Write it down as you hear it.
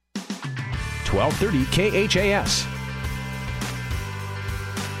1230 KHAS.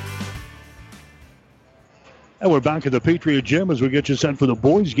 And we're back at the Patriot Gym as we get you set for the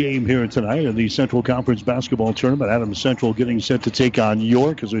boys' game here tonight in the Central Conference Basketball Tournament. Adams Central getting set to take on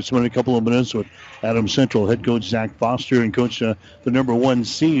York as we spend a couple of minutes with Adams Central head coach Zach Foster and coach the number one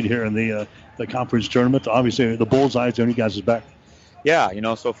seed here in the conference tournament. Obviously, the bullseyes on you guys' back. Yeah,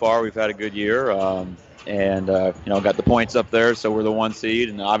 so far we've had a good year and got the points up there, so we're the one seed.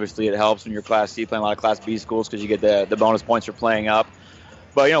 And obviously it helps when you're Class C playing a lot of Class B schools because you get the bonus points for playing up.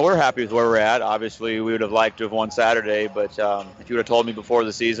 But, we're happy with where we're at. Obviously, we would have liked to have won Saturday, but if you would have told me before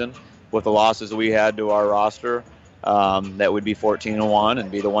the season with the losses that we had to our roster, that would be 14-1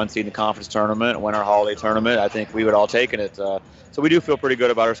 and be the one seed in the conference tournament and win our holiday tournament, I think we would all taken it. So we do feel pretty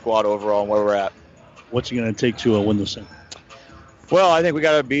good about our squad overall and where we're at. What's it going to take to win this thing? Well, I think we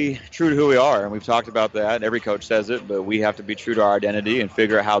got to be true to who we are, and we've talked about that. Every coach says it, but we have to be true to our identity and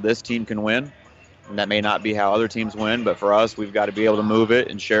figure out how this team can win. And that may not be how other teams win, but for us, we've got to be able to move it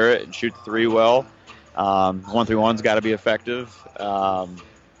and share it and shoot the three well. 1-3-1's got to be effective, and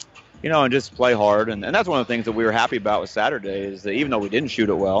just play hard. And that's one of the things that we were happy about with Saturday is that even though we didn't shoot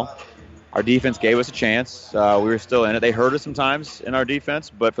it well, our defense gave us a chance. We were still in it. They hurt us sometimes in our defense,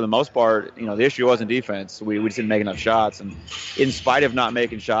 but for the most part, the issue wasn't defense. We just didn't make enough shots. And in spite of not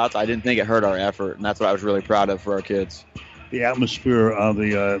making shots, I didn't think it hurt our effort, and that's what I was really proud of for our kids. The atmosphere of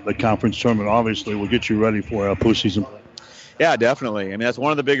the conference tournament obviously will get you ready for postseason play. Yeah, definitely. I mean, that's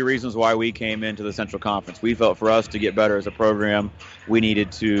one of the big reasons why we came into the Central Conference. We felt for us to get better as a program, we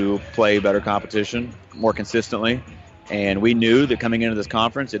needed to play better competition more consistently. And we knew that coming into this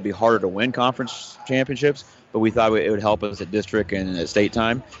conference, it'd be harder to win conference championships, but we thought it would help us at district and at state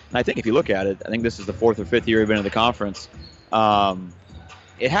time. And I think if you look at it, I think this is the fourth or fifth year we've been in the conference.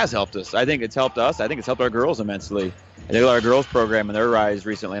 It has helped us. I think it's helped us. I think it's helped our girls immensely. I think our girls program and their rise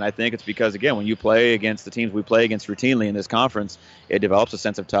recently, and I think it's because, again, when you play against the teams we play against routinely in this conference, it develops a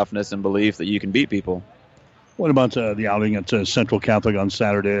sense of toughness and belief that you can beat people. What about the outing at Central Catholic on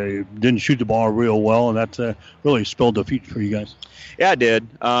Saturday? Didn't shoot the ball real well, and that really spelled defeat for you guys. Yeah, it did.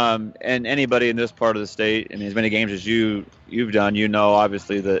 And anybody in this part of the state, as many games as you've done,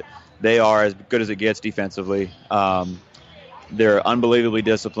 obviously that they are as good as it gets defensively. They're unbelievably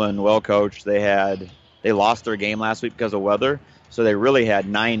disciplined, well coached. They lost their game last week because of weather, so they really had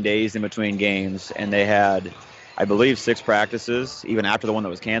 9 days in between games, and they had, I believe, 6 practices, even after the one that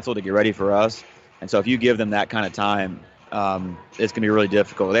was canceled, to get ready for us. And so if you give them that kind of time, it's going to be really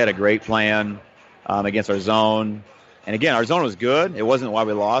difficult. They had a great plan against our zone. And, again, our zone was good. It wasn't why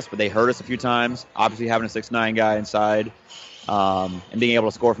we lost, but they hurt us a few times. Obviously, having a 6'9" guy inside and being able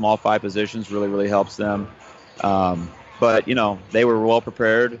to score from all 5 positions really, really helps them. But, they were well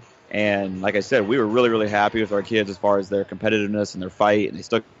prepared. And like I said, we were really, really happy with our kids as far as their competitiveness and their fight, and they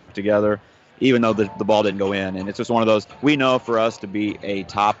stuck together, even though the ball didn't go in. And it's just one of those, we know for us to be a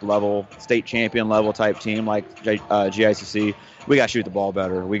top-level, state champion-level type team like GICC, we got to shoot the ball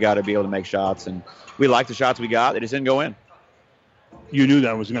better. We got to be able to make shots. And we liked the shots we got. They just didn't go in. You knew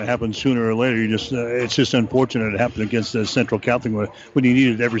that was going to happen sooner or later. It's just unfortunate it happened against Central Catholic when you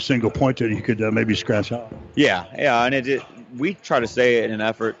needed every single point that you could maybe scratch out. Yeah, and we try to say it in an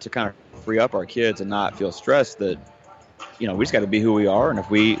effort to kind of free up our kids and not feel stressed that, we just got to be who we are. And if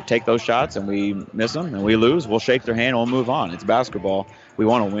we take those shots and we miss them and we lose, we'll shake their hand and we'll move on. It's basketball. We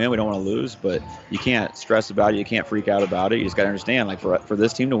want to win. We don't want to lose, but you can't stress about it. You can't freak out about it. You just got to understand, like, for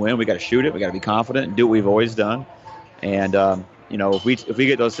this team to win, we got to shoot it. We got to be confident and do what we've always done. And, if we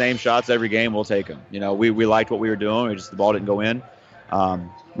get those same shots every game, we'll take them. We liked what we were doing. The ball didn't go in.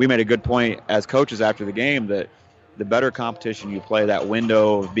 We made a good point as coaches after the game that the better competition you play, that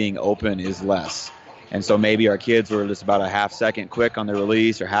window of being open is less. And so maybe our kids were just about a half second quick on their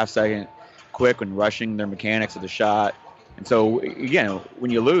release or half second quick when rushing their mechanics of the shot. And so, again,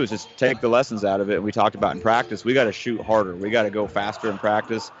 when you lose, just take the lessons out of it. We talked about in practice, we got to shoot harder. We got to go faster in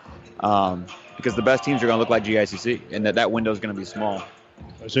practice because the best teams are going to look like GICC, and that window is going to be small.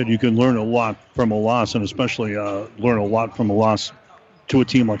 I said you can learn a lot from a loss, and especially learn a lot from a loss to a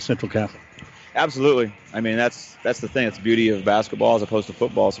team like Central Catholic. Absolutely. That's the thing. It's the beauty of basketball as opposed to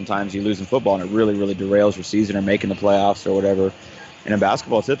football. Sometimes you lose in football, and it really, really derails your season or making the playoffs or whatever. And in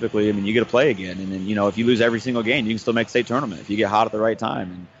basketball, typically, you get to play again. And then, if you lose every single game, you can still make the state tournament if you get hot at the right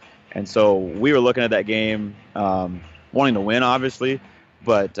time. And so we were looking at that game, wanting to win, obviously.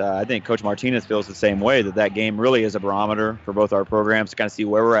 But I think Coach Martinez feels the same way, that game really is a barometer for both our programs to kind of see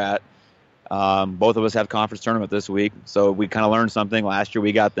where we're at. Both of us have conference tournament this week, so we kind of learned something. Last year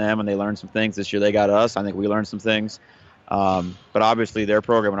we got them, and they learned some things. This year they got us. I think we learned some things. But obviously their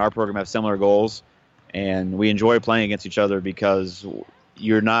program and our program have similar goals, and we enjoy playing against each other because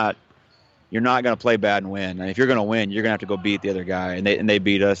you're not you're not going to play bad and win. And if you're going to win, you're going to have to go beat the other guy. And they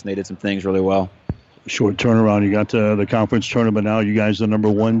beat us, and they did some things really well. Short turnaround. You got the conference tournament now. You guys the number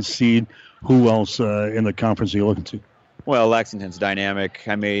 1 seed. Who else in the conference are you looking to? Well, Lexington's dynamic.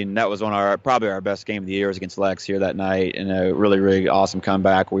 I mean, that was probably our best game of the year was against Lex here that night, and a really, really awesome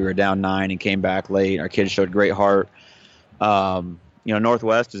comeback. We were down 9 and came back late. Our kids showed great heart.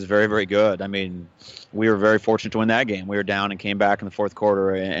 Northwest is very, very good. I mean, we were very fortunate to win that game. We were down and came back in the fourth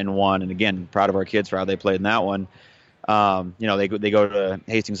quarter and won. And again, proud of our kids for how they played in that one. They go to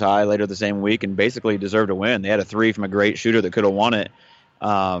Hastings High later the same week and basically deserved to win. They had a 3 from a great shooter that could have won it.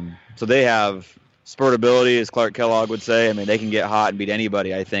 So they have spurt ability, as Clark Kellogg would say. I mean, they can get hot and beat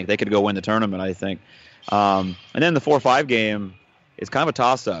anybody, I think. They could go win the tournament, I think. And then the 4-5 game is kind of a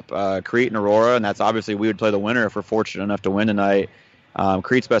toss-up. Crete and Aurora, and that's obviously we would play the winner if we're fortunate enough to win tonight.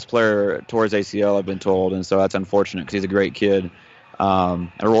 Crete's best player towards ACL, I've been told, and so that's unfortunate because he's a great kid.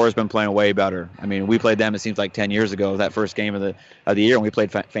 Aurora's been playing way better. I mean, we played them, it seems like 10 years ago, that first game of the year, and we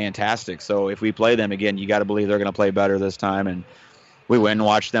played fantastic. So if we play them again, you got to believe they're going to play better this time. And we went and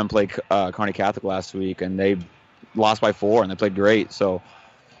watched them play Kearney Catholic last week, and they lost by 4, and they played great. So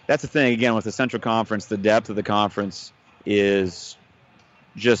that's the thing, again, with the Central Conference, the depth of the conference is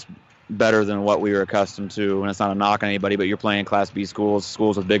just better than what we were accustomed to. And it's not a knock on anybody, but you're playing Class B schools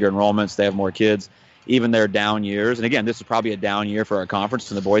with bigger enrollments. They have more kids. Even their down years, and again, this is probably a down year for our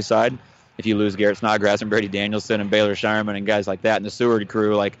conference on the boys' side. If you lose Garrett Snodgrass and Brady Danielson and Baylor Shireman and guys like that and the Seward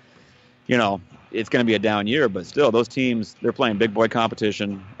crew, it's going to be a down year, but still, those teams, they're playing big boy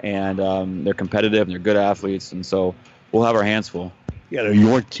competition, and they're competitive, and they're good athletes, and so we'll have our hands full. Yeah, the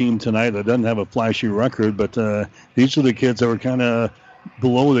York team tonight that doesn't have a flashy record, but these are the kids that were kind of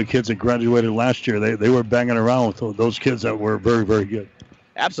below the kids that graduated last year. They were banging around with those kids that were very, very good.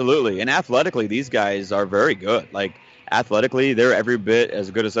 Absolutely, and athletically, these guys are very good. Like, athletically, they're every bit as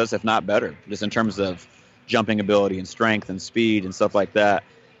good as us, if not better, just in terms of jumping ability and strength and speed and stuff like that.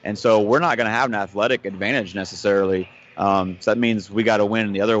 And so we're not going to have an athletic advantage necessarily. So that means we got to win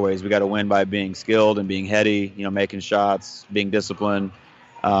in the other ways. We got to win by being skilled and being heady, making shots, being disciplined.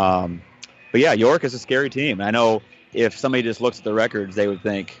 But yeah, York is a scary team. I know if somebody just looks at the records, they would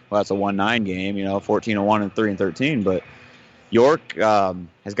think, well, that's a 1-9 game, 14-1 and 3-13. But York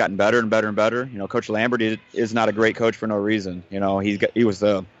has gotten better and better and better. Coach Lambert is not a great coach for no reason. He was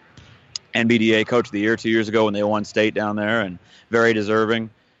the NBDA Coach of the Year 2 years ago when they won state down there, and very deserving.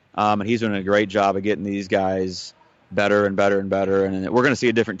 And he's doing a great job of getting these guys better and better and better. And we're going to see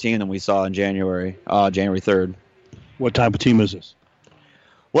a different team than we saw in January 3rd. What type of team is this?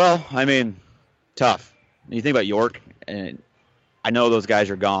 Well, I mean, tough. You think about York, and I know those guys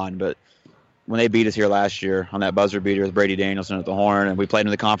are gone, but when they beat us here last year on that buzzer beater with Brady Danielson at the horn, and we played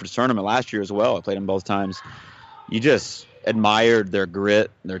in the conference tournament last year as well. I played them both times. You just admired their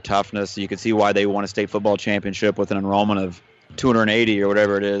grit, their toughness. You could see why they won a state football championship with an enrollment of 280 or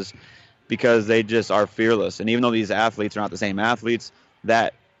whatever it is, because they just are fearless. And even though these athletes are not the same athletes,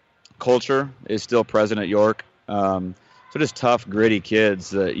 that culture is still present at York. So just tough, gritty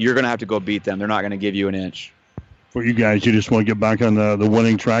kids. You're going to have to go beat them. They're not going to give you an inch. For you guys, you just want to get back on the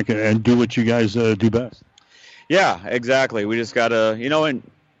winning track and do what you guys do best. Yeah, exactly. We just got to, and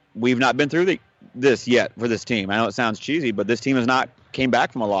we've not been through this yet for this team. I know it sounds cheesy, but this team has not came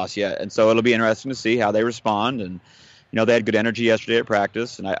back from a loss yet. And so it'll be interesting to see how they respond. And, they had good energy yesterday at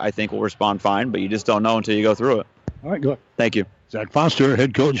practice, and I think we'll respond fine, but you just don't know until you go through it. All right, go ahead. Thank you. Zach Foster,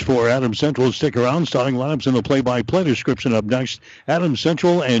 head coach for Adams Central. Stick around. Starting lineups in the play-by-play description up next. Adams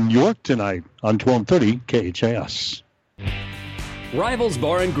Central and York tonight on 1230 KHAS. Rivals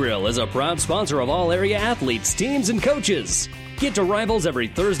Bar and Grill is a proud sponsor of all area athletes, teams, and coaches. Get to Rivals every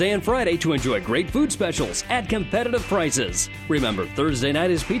Thursday and Friday to enjoy great food specials at competitive prices. Remember, Thursday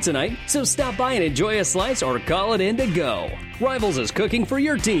night is pizza night, so stop by and enjoy a slice or call it in to go. Rivals is cooking for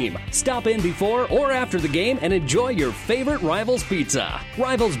your team. Stop in before or after the game and enjoy your favorite Rivals pizza.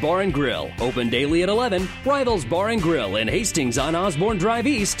 Rivals Bar and Grill, open daily at 11. Rivals Bar and Grill in Hastings on Osborne Drive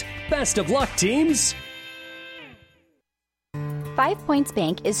East. Best of luck, teams. 5 Points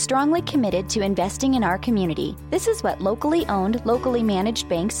Bank is strongly committed to investing in our community. This is what locally owned, locally managed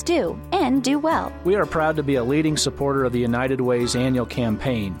banks do, and do well. We are proud to be a leading supporter of the United Way's annual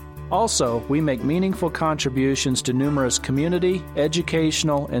campaign. Also, we make meaningful contributions to numerous community,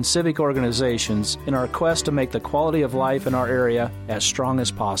 educational, and civic organizations in our quest to make the quality of life in our area as strong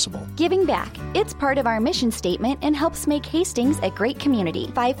as possible. Giving back. It's part of our mission statement and helps make Hastings a great community.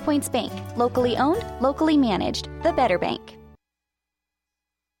 5 Points Bank. Locally owned, locally managed. The better bank.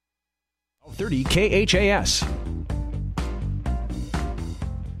 30 KHAS.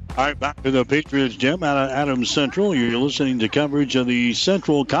 All right, back to the Patriots Gym out of Adams Central. You're listening to coverage of the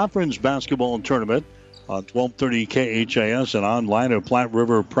Central Conference Basketball Tournament on 1230 KHAS and online at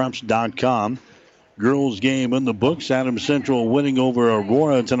PlatteRiverPreps.com. Girls game in the books. Adams Central winning over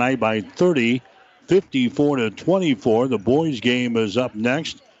Aurora tonight by 30, 54-24. The boys game is up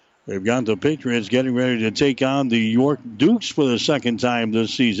next. They've got the Patriots getting ready to take on the York Dukes for the second time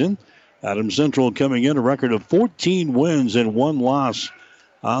this season. Adams Central coming in a record of 14 wins and 1 loss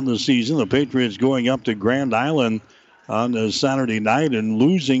on the season. The Patriots going up to Grand Island on a Saturday night and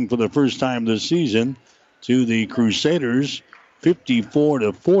losing for the first time this season to the Crusaders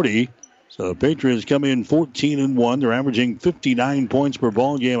 54-40. So the Patriots come in 14-1. They're averaging 59 points per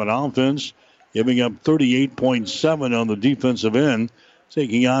ball game on offense, giving up 38.7 on the defensive end,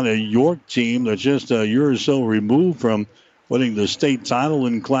 taking on a York team that's just a year or so removed from winning the state title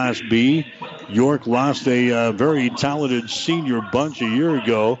in Class B. York lost a very talented senior bunch a year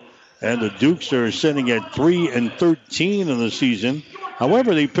ago, and the Dukes are sitting at 3-13 in the season.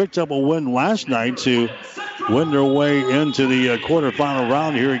 However, they picked up a win last night to win their way into the quarterfinal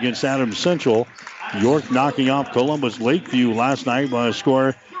round here against Adams Central. York knocking off Columbus Lakeview last night by a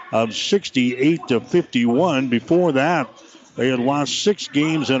score of 68-51. Before that, they had lost 6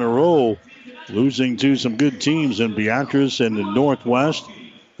 games in a row, losing to some good teams in Beatrice and the Northwest.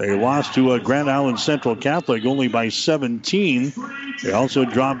 They lost to Grand Island Central Catholic only by 17. They also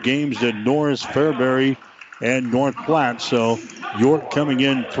dropped games to Norris, Fairbury, and North Platte. So York coming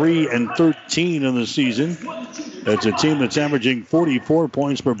in 3-13 in the season. It's a team that's averaging 44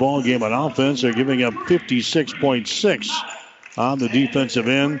 points per ball game on offense. They're giving up 56.6 on the defensive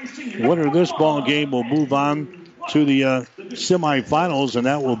end. Winner of this ball game will move on to the semifinals, and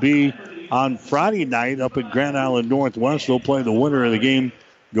that will be on Friday night up at Grand Island Northwest. They'll play the winner of the game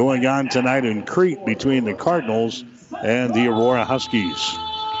going on tonight in Crete between the Cardinals and the Aurora Huskies.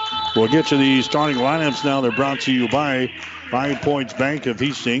 We'll get to the starting lineups now. They're brought to you by 5 Points Bank of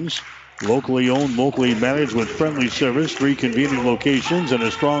Hastings. Locally owned, locally managed with friendly service, 3 convenient locations, and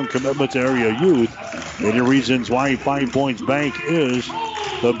a strong commitment to area youth. Many reasons why 5 Points Bank is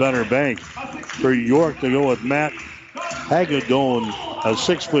the better bank. For York, they go with Matt Hagedorn, a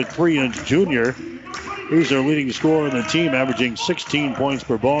 6'3" junior. He's their leading scorer in the team, averaging 16 points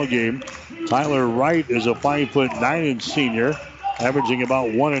per ball game. Tyler Wright is a 5'9" senior, averaging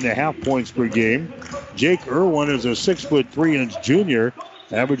about 1.5 points per game. Jake Irwin is a 6'3" junior,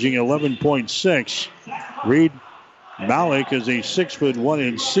 averaging 11.6. Reed Malik is a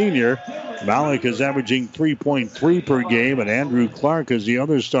 6'1" senior. Malik is averaging 3.3 per game, and Andrew Clark is the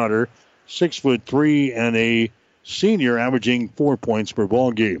other starter, 6'3" and a senior, averaging 4 points per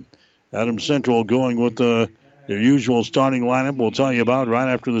ball game. Adams Central going with their usual starting lineup. We'll tell you about right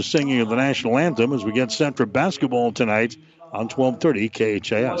after the singing of the national anthem as we get set for basketball tonight on 1230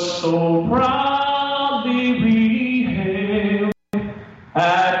 KHAS. So proudly we hail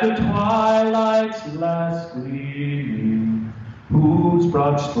at the twilight's last gleaming, whose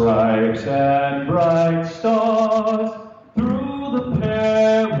broad stripes and bright stars through the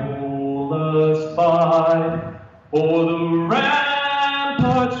perilous fight o'er the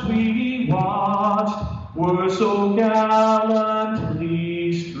ramparts we watched were so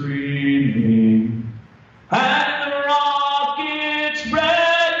gallantly streaming, and the rocket's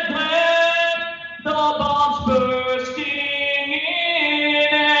red glare, the bombs bursting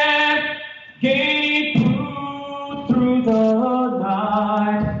in and gave proof through the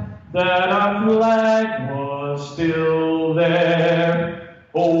night that our flag was still there.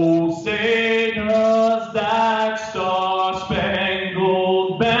 Oh, say does that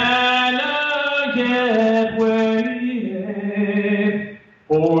star-spangled banner yet wave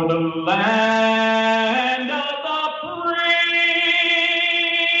o'er the land of the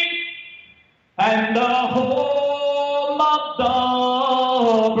free and the home of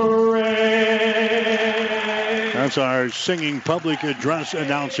the brave? That's our singing public address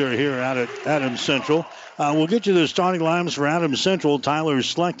announcer here at Adams Central. We'll get you the starting lineups for Adams Central. Tyler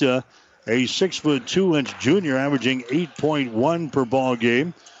Slechta, a 6'2" junior, averaging 8.1 per ball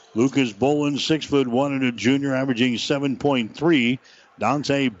game. Lucas Bolin, 6'1" and a junior, averaging 7.3.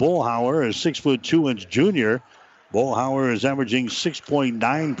 Dante Bullhauer, a 6'2" junior. Bullhauer is averaging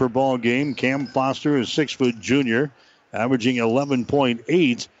 6.9 per ball game. Cam Foster is 6' junior, averaging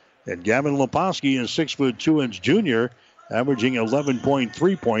 11.8. And Gavin Leposki is 6'2" junior, averaging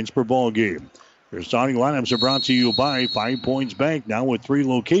 11.3 points per ball game. Their starting lineups are brought to you by 5 Points Bank, now with 3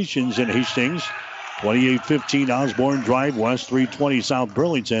 locations in Hastings. 2815 Osborne Drive West, 320 South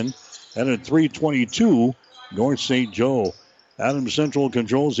Burlington, and at 322 North St. Joe. Adams Central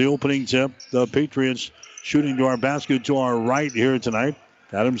controls the opening tip. The Patriots shooting to our basket to our right here tonight.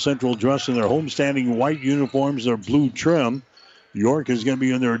 Adams Central dressed in their homestanding white uniforms, their blue trim. York is going to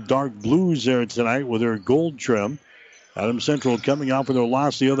be in their dark blues there tonight with their gold trim. Adams Central coming off with their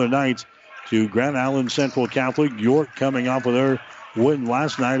loss the other night to Grand Island Central Catholic. York coming off with their win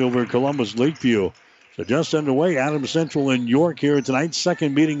last night over Columbus Lakeview. So just underway, Adams Central and York here tonight.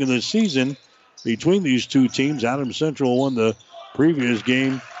 Second meeting of the season between these two teams. Adams Central won the previous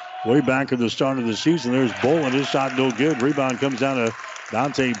game way back at the start of the season. There's Bolin. His shot no good. Rebound comes down to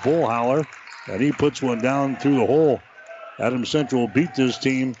Dante Bullhauer, and he puts one down through the hole. Adams Central beat this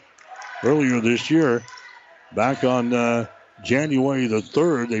team earlier this year. Back on January the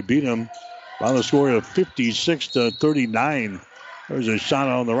 3rd, they beat them by the score of 56-39. There's a shot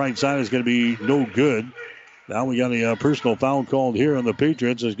on the right side. It's going to be no good. Now we got a personal foul called here on the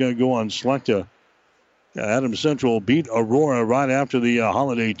Patriots. It's going to go on Selecta. Adams Central beat Aurora right after the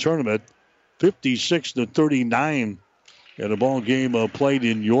holiday tournament, 56-39. And a ball game played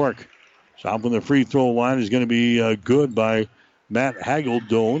in York. Shot from the free throw line is going to be good by Matt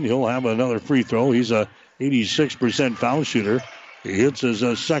Hageldone. He'll have another free throw. He's a 86% foul shooter. He hits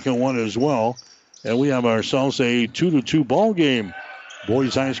his second one as well. And we have ourselves a 2-2 ball game.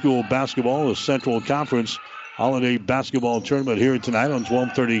 Boys High School basketball, the Central Conference Holiday Basketball Tournament here tonight on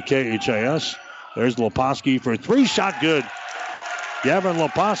 1230 KHIS. There's Leposki for three. Shot good. Gavin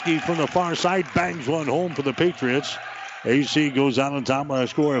Leposki from the far side bangs one home for the Patriots. AC goes out on top by a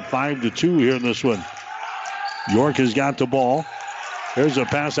score of 5-2 here in this one. York has got the ball. There's a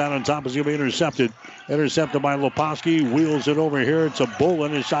pass out on top. It's going to be intercepted. Intercepted by Leposki. Wheels it over here. It's a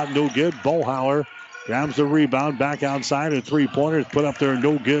Bolin. His shot no good. Bullhauer grabs the rebound. Back outside. A three-pointer put up there.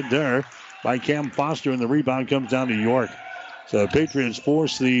 No good there by Cam Foster. And the rebound comes down to York. So the Patriots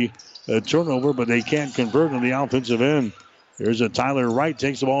force the turnover, but they can't convert on the offensive end. Here's a Tyler Wright.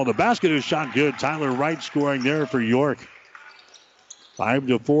 Takes the ball to the basket. His shot good. Tyler Wright scoring there for York.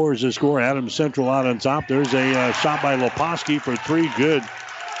 5-4 is the score. Adams Central out on top. There's a shot by Leposki for three. Good.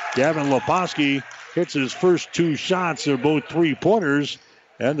 Gavin Leposki hits his first two shots. They're both three-pointers.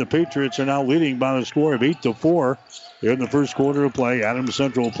 And the Patriots are now leading by the score of 8-4 here in the first quarter of play. Adams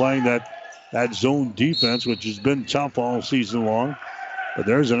Central playing that zone defense, which has been tough all season long. But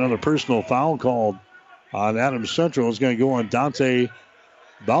there's another personal foul called on Adams Central. It's going to go on Dante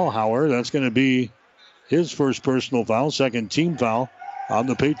Bullhauer. That's going to be his first personal foul, second team foul on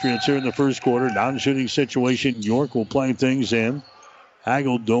the Patriots here in the first quarter. Non-shooting situation. York will play things in.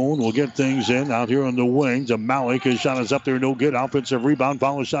 Hageldone will get things in out here on the wing to Malik. His shot is up there, no good. Offensive rebound.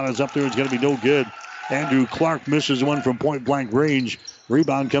 Follow shot is up there. It's going to be no good. Andrew Clark misses one from point-blank range.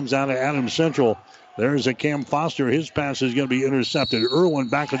 Rebound comes out of Adams Central. There's a Cam Foster. His pass is going to be intercepted. Irwin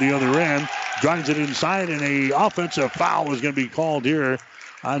back at the other end. Drives it inside, and an offensive foul is going to be called here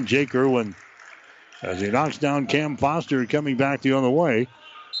on Jake Irwin. As he knocks down Cam Foster coming back the other way.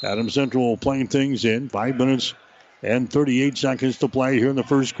 Adams Central playing things in. 5 minutes and 38 seconds to play here in the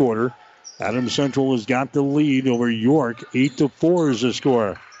first quarter. Adams Central has got the lead over York. 8-4 is the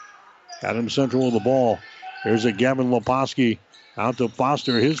score. Adams Central with the ball. There's a Gavin Leposki out to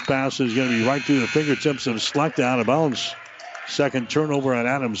Foster. His pass is going to be right through the fingertips of Selecta, out of bounds. Second turnover on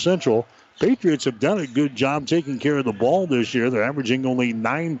Adams Central. Patriots have done a good job taking care of the ball this year. They're averaging only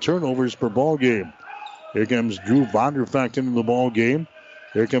 9 turnovers per ball game. Here comes Drew Vonderfecht into the ball game.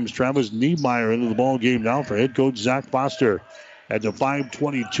 Here comes Travis Niemeyer into the ball game now for head coach Zach Foster. At the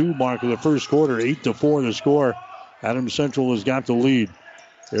 5:22 mark of the first quarter, 8-4 the score. Adams Central has got the lead.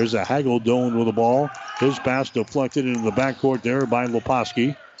 There's a Hageldone with the ball. His pass deflected into the backcourt there by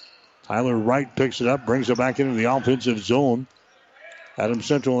Leposki. Tyler Wright picks it up, brings it back into the offensive zone. Adams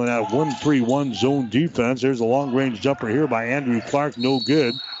Central in that 1-3-1 zone defense. There's a long-range jumper here by Andrew Clark. No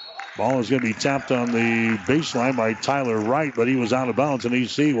good. Ball is going to be tapped on the baseline by Tyler Wright, but he was out of bounds, and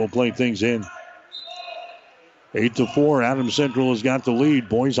EC will play things in. 8-4, Adams Central has got the lead.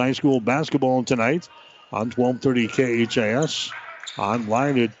 Boys High School basketball tonight on 1230 KHIS.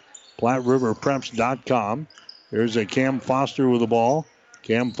 Online at PlatteRiverPreps.com. There's a Cam Foster with the ball.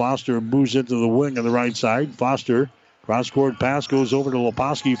 Cam Foster moves it to the wing on the right side. Foster, cross-court pass goes over to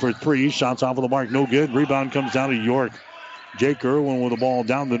Leposki for three. Shots off of the mark, no good. Rebound comes down to York. Jake Irwin with the ball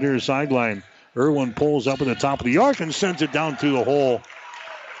down the near sideline. Irwin pulls up at the top of the arc and sends it down through the hole.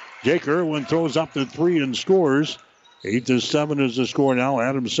 Jake Irwin throws up the three and scores. 8-7 is the score now.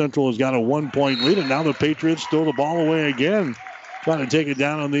 Adams Central has got a 1-point lead, and now the Patriots throw the ball away again. Trying to take it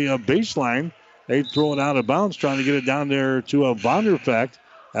down on the baseline. They throw it out of bounds, trying to get it down there to a Vonderfecht.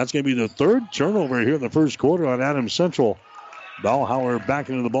 That's going to be the third turnover here in the first quarter on Adams Central. Bullhauer back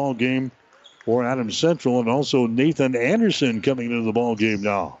into the ball game for Adams Central, and also Nathan Anderson coming into the ball game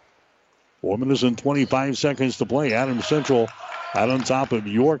now. 4 minutes and 25 seconds to play. Adams Central out on top of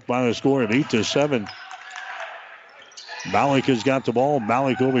York by a score of 8-7. Malik has got the ball.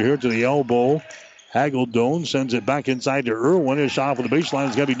 Malik over here to the elbow. Hageldone sends it back inside to Irwin. His shot for the baseline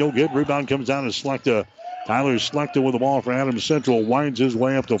is going to be no good. Rebound comes down to Slechta. Tyler Slechta with the ball for Adams Central. Winds his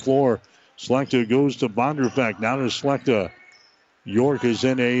way up the floor. Slechta goes to Bonderfeck. Now to Slechta. York is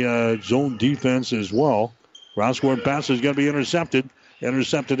in a zone defense as well. Cross-court pass is going to be intercepted.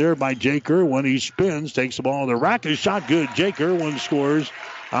 Intercepted there by Jake Irwin. He spins, takes the ball to the rack. His shot good. Jake Irwin scores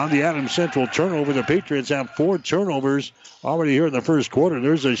on the Adams Central turnover. The Patriots have 4 turnovers already here in the first quarter.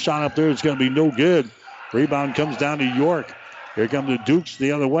 There's a shot up there. It's going to be no good. Rebound comes down to York. Here come the Dukes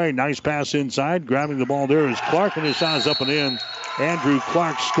the other way. Nice pass inside. Grabbing the ball there is Clark, and his shot is up and in. Andrew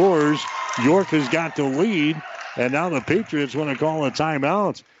Clark scores. York has got the lead, and now the Patriots want to call a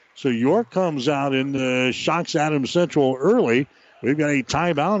timeout. So York comes out and shocks Adams Central early. We've got a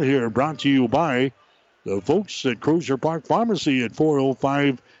timeout here brought to you by the folks at Crozier Park Pharmacy at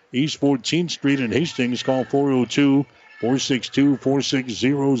 405 East 14th Street in Hastings. Call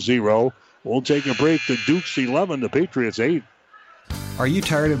 402-462-4600. We'll take a break. The Dukes 11, the Patriots 8. Are you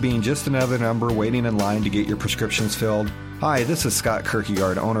tired of being just another number waiting in line to get your prescriptions filled? Hi, this is Scott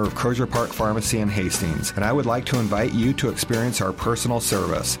Kierkegaard, owner of Crozier Park Pharmacy in Hastings, and I would like to invite you to experience our personal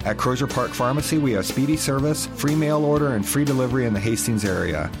service. At Crozier Park Pharmacy, we have speedy service, free mail order, and free delivery in the Hastings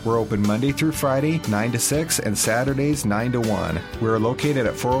area. We're open Monday through Friday, 9 to 6, and Saturdays, 9 to 1. We're located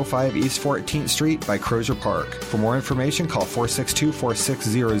at 405 East 14th Street by Crozier Park. For more information, call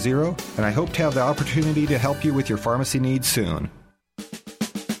 462-4600, and I hope to have the opportunity to help you with your pharmacy needs soon.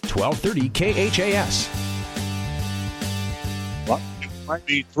 1230 KHAS. Might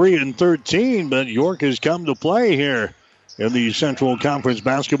be 3-13, but York has come to play here in the Central Conference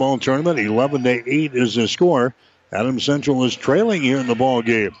basketball tournament. 11-8 is the score. Adams Central is trailing here in the ball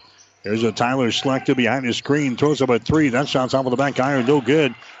game. There's a Tyler Slechta behind his screen, throws up a 3. That shot's off of the back iron, no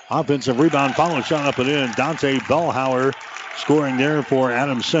good. Offensive rebound, follow shot up and in. Dante Bellhauer scoring there for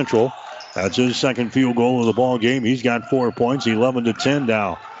Adams Central. That's his second field goal of the ball game. He's got 4 points, 11-10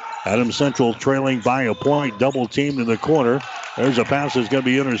 now. Adams Central trailing by a point, double teamed in the corner. There's a pass that's going to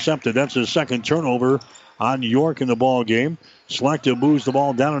be intercepted. That's his second turnover on York in the ball game. Slechta moves the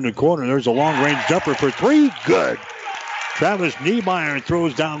ball down in the corner. There's a long-range jumper for 3. Good. Travis Niemeyer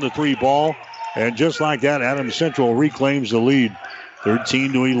throws down the 3 ball. And just like that, Adams Central reclaims the lead.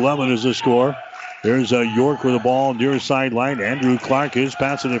 13-11 is the score. There's York with the ball near sideline. Andrew Clark, his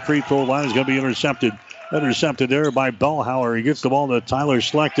pass to the free throw line is going to be intercepted. Intercepted there by Bellhauer. He gets the ball to Tyler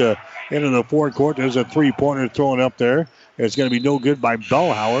Slechta into the forecourt. There's a 3-pointer thrown up there. It's going to be no good by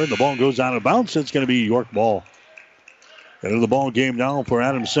Bellhauer. The ball goes out of bounds. It's going to be York ball. Into the ball game now for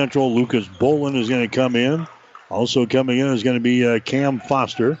Adams Central. Lucas Bolin is going to come in. Also coming in is going to be Cam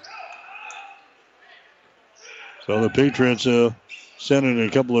Foster. So the Patriots sending a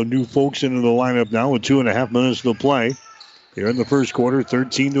couple of new folks into the lineup now with 2.5 minutes to play. Here in the first quarter,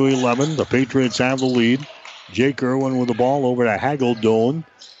 13-11. The Patriots have the lead. Jake Irwin with the ball over to Hageldone.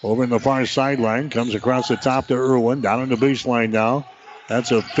 Over in the far sideline. Comes across the top to Irwin. Down in the baseline now.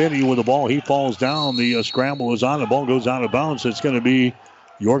 That's a Finney with the ball. He falls down. The scramble is on. The ball goes out of bounds. It's going to be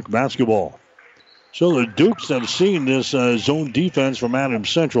York basketball. So the Dukes have seen this zone defense from Adams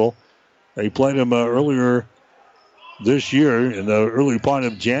Central. They played them earlier this year in the early part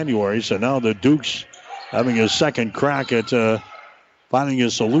of January. So now the Dukes having a second crack at finding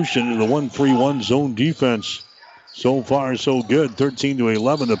a solution to the 1-3-1 zone defense. So far, so good.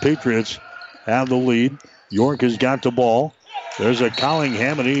 13-11. The Patriots have the lead. York has got the ball. There's a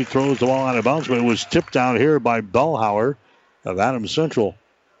Collingham, and he throws the ball out of bounds, but it was tipped down here by Bellhauer of Adams Central.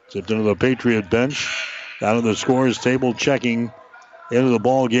 Tipped into the Patriot bench. Down on the scorer's table, checking into the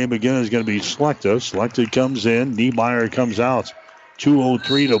ball game again is going to be Slechta. Slechta comes in. Niemeyer comes out.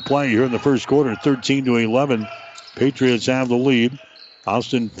 2:03 to play here in the first quarter. 13-11. Patriots have the lead.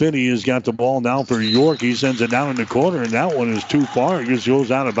 Austin Finney has got the ball now for York. He sends it down in the corner, and that one is too far. It just goes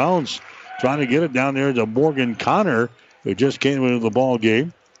out of bounds. Trying to get it down there to Morgan Connor, who just came into the ball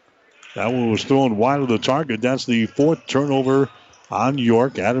game. That one was thrown wide of the target. That's the 4th turnover on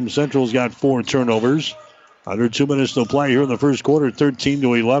York. Adams Central's got 4 turnovers. Under 2 minutes to play here in the first quarter,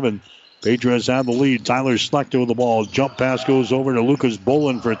 13-11. Patriots have the lead. Tyler Slechta with the ball. Jump pass goes over to Lucas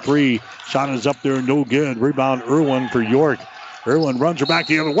Bolin for 3. Shot is up there, no good. Rebound Irwin for York. Irwin runs her back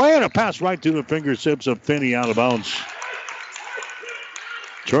the other way, and a pass right to the fingertips of Finney out of bounds.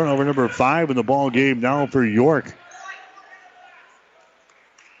 Turnover number 5 in the ball game now for York.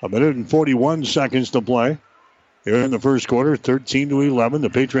 1 minute and 41 seconds to play here in the first quarter, 13-11. The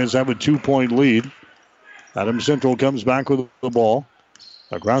Patriots have a 2-point lead. Adams Central comes back with the ball.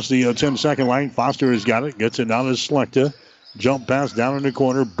 Across the 10-second line, Foster has got it. Gets it down to Slechta. Jump pass down in the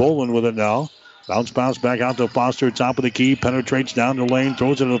corner. Bolin with it now. Bounce pass back out to Foster. Top of the key. Penetrates down the lane.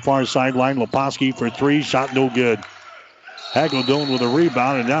 Throws it to the far sideline. Leposki for three. Shot no good. Hageldone with a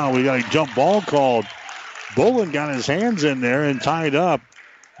rebound. And now we got a jump ball called. Bolin got his hands in there and tied up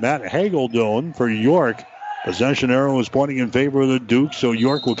Matt Hageldone for York. Possession arrow is pointing in favor of the Dukes, so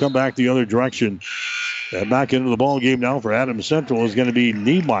York will come back the other direction. And back into the ball game now for Adams Central is going to be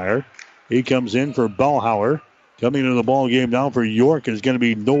Niemeyer. He comes in for Bellhauer. Coming into the ball game now for York is going to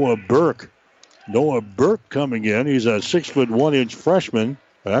be Noah Burke. Noah Burke coming in. He's a 6'1" freshman,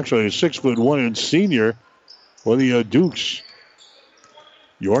 actually a 6'1" senior for the Dukes.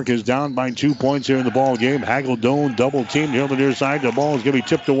 York is down by 2 points here in the ball game. Hageldone double teamed here on the near side. The ball is going to be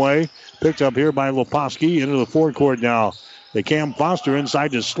tipped away. Picked up here by Leposki into the forecourt now. The Cam Foster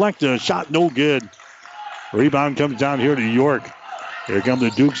inside to Slechta. Shot no good. Rebound comes down here to York. Here come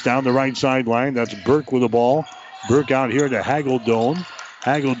the Dukes down the right sideline. That's Burke with the ball. Burke out here to Hageldone.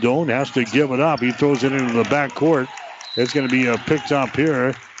 Hageldone has to give it up. He throws it into the back court. It's going to be picked up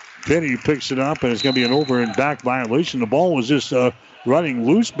here. Finney picks it up, and it's going to be an over and back violation. The ball was just running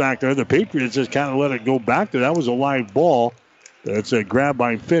loose back there. The Patriots just kind of let it go back there. That was a live ball. It's a grab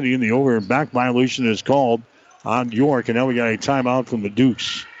by Finney, and the over and back violation is called on York. And now we got a timeout from the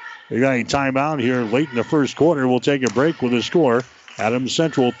Dukes. We got a timeout here late in the first quarter. We'll take a break with a score. Adams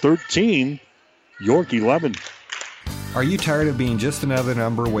Central 13, York 11. Are you tired of being just another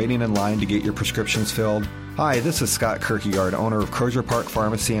number waiting in line to get your prescriptions filled? Hi, this is Scott Kierkegaard, owner of Crozier Park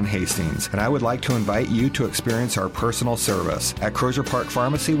Pharmacy in Hastings, and I would like to invite you to experience our personal service. At Crozier Park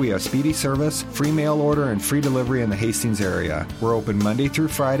Pharmacy, we have speedy service, free mail order, and free delivery in the Hastings area. We're open Monday through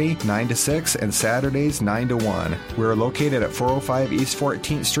Friday, 9 to 6, and Saturdays, 9 to 1. We're located at 405 East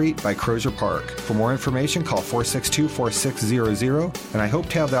 14th Street by Crozier Park. For more information, call 462-4600, and I hope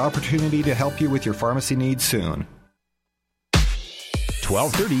to have the opportunity to help you with your pharmacy needs soon.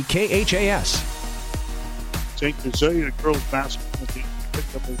 1230 KHAS. St. Cecilia girls basketball team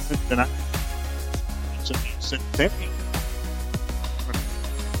picked up a win tonight.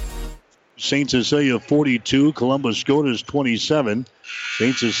 St. Cecilia 42, Columbus Scotus 27.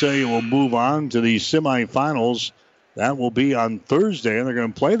 St. Cecilia will move on to the semifinals. That will be on Thursday, and they're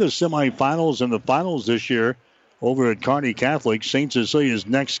going to play the semifinals and the finals this year over at Kearney Catholic. St. Cecilia's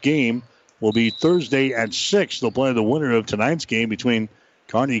next game will be Thursday at 6. They'll play the winner of tonight's game between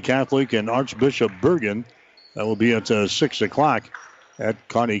Kearney Catholic and Archbishop Bergen. That will be at 6 o'clock at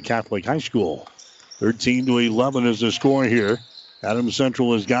Kearney Catholic High School. 13-11 is the score here. Adams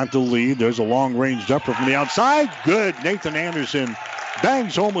Central has got the lead. There's a long-range jumper from the outside. Good. Nathan Anderson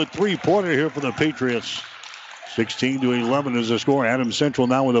bangs home a three-pointer here for the Patriots. 16-11 is the score. Adams Central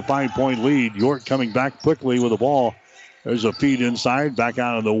now with a 5-point lead. York coming back quickly with the ball. There's a feed inside, back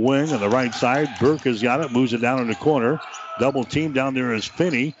out of the wing on the right side. Burke has got it, moves it down in the corner. Double team down there is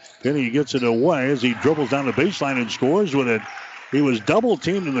Finney. Finney gets it away as he dribbles down the baseline and scores with it. He was double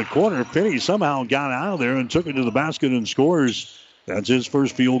teamed in the corner. Finney somehow got out of there and took it to the basket and scores. That's his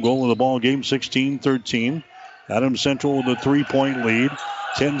first field goal of the ball game, 16-13. Adams Central with a 3-point lead.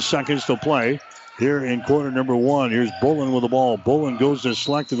 10 seconds to play here in quarter number one. Here's Bolin with the ball. Bolin goes to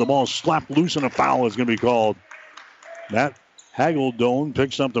select, and the ball slapped loose, and a foul is going to be called. Matt Hageldone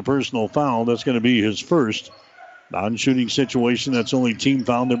picks up the personal foul. That's going to be his first. Non-shooting situation. That's only team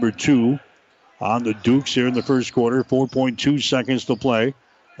foul number 2 on the Dukes here in the first quarter. 4.2 seconds to play.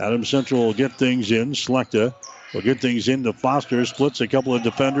 Adams Central will get things in. Slechta will get things into Foster. Splits a couple of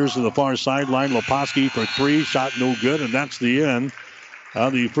defenders to the far sideline. Leposki for 3. Shot no good, and that's the end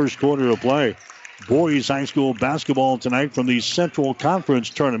of the first quarter of play. Boys high school basketball tonight from the Central Conference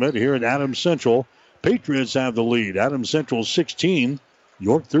Tournament here at Adams Central. Patriots have the lead. Adams Central 16,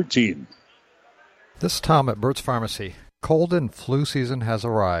 York 13. This is Tom at Burt's Pharmacy. Cold and flu season has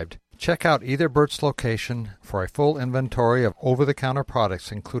arrived. Check out either Burt's location for a full inventory of over-the-counter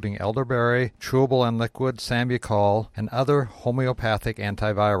products including elderberry, chewable and liquid, Sambucol, and other homeopathic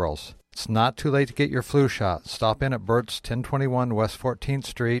antivirals. It's not too late to get your flu shot. Stop in at Burt's 1021 West 14th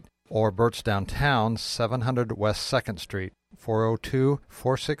Street or Burt's Downtown 700 West 2nd Street.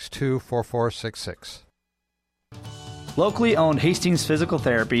 402-462-4466. Locally owned Hastings Physical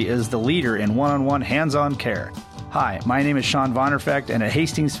Therapy is the leader in one-on-one hands-on care. Hi, my name is Sean Vonderfecht, and at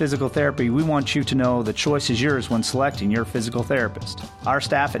Hastings Physical Therapy, we want you to know the choice is yours when selecting your physical therapist. Our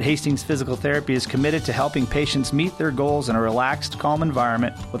staff at Hastings Physical Therapy is committed to helping patients meet their goals in a relaxed, calm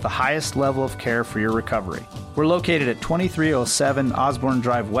environment with the highest level of care for your recovery. We're located at 2307 Osborne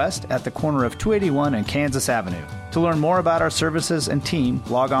Drive West at the corner of 281 and Kansas Avenue. To learn more about our services and team,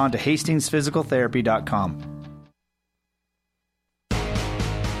 log on to HastingsPhysicalTherapy.com.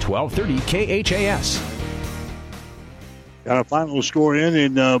 1230 KHAS. Got a final score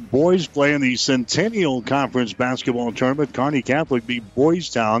in boys play in the Centennial Conference basketball tournament. Kearney Catholic beat Boys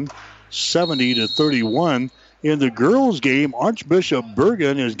Town 70-31. In the girls' game, Archbishop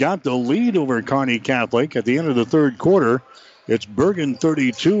Bergen has got the lead over Kearney Catholic at the end of the third quarter. It's Bergen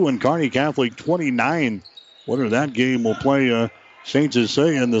 32 and Kearney Catholic 29. Winner of that game will play St.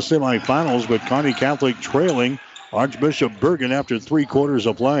 Cecilia in the semifinals, but Kearney Catholic trailing Archbishop Bergen after 3 quarters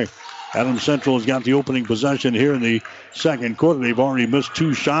of play. Adams Central has got the opening possession here in the second quarter. They've already missed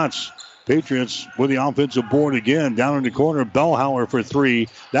 2 shots. Patriots with the offensive board again. Down in the corner, Bellhauer for 3.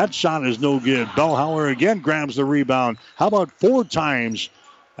 That shot is no good. Bellhauer again grabs the rebound. How about 4 times?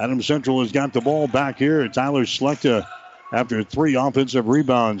 Adams Central has got the ball back here. Tyler Slechta after 3 offensive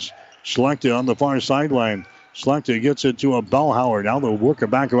rebounds. Slechta on the far sideline. Slechta gets it to a Bellhauer. Now they'll work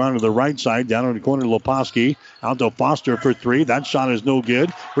it back around to the right side. Down in the corner, Leposki. Out to Foster for 3. That shot is no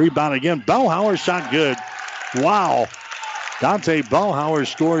good. Rebound again. Bellhauer shot good. Wow. Dante Bellhauer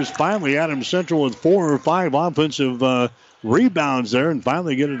scores finally. Adams Central with 4 or 5 offensive rebounds there and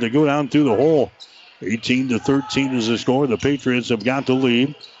finally get it to go down through the hole. 18-13 is the score. The Patriots have got the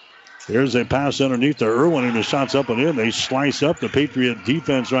lead. There's a pass underneath to Irwin and the shot's up and in. They slice up the Patriot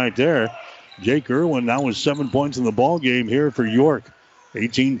defense right there. Jake Irwin now with 7 points in the ball game here for York.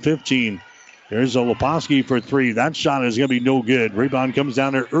 18-15. There's a Leposki for 3. That shot is going to be no good. Rebound comes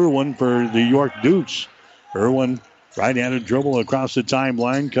down to Irwin for the York Dukes. Irwin, right-handed dribble across the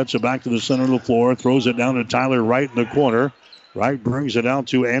timeline, cuts it back to the center of the floor, throws it down to Tyler Wright in the corner. Wright brings it out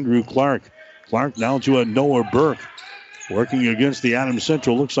to Andrew Clark. Clark now to a Noah Burke. Working against the Adams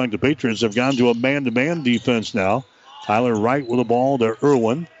Central. Looks like the Patriots have gone to a man-to-man defense now. Tyler Wright with the ball to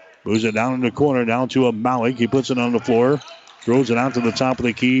Irwin. Moves it down in the corner, down to a Malik. He puts it on the floor. Throws it out to the top of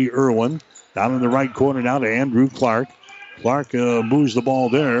the key, Irwin. Down in the right corner now to Andrew Clark. Clark moves the ball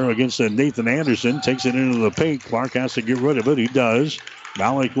there against Nathan Anderson. Takes it into the paint. Clark has to get rid of it. He does.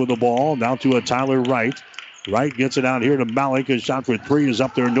 Malik with the ball. Now to a Tyler Wright. Wright gets it out here to Malik. His shot for 3 is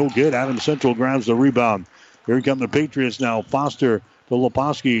up there. No good. Adams Central grabs the rebound. Here come the Patriots now. Foster to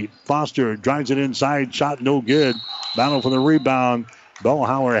Leposki. Foster drives it inside. Shot no good. Battle for the rebound.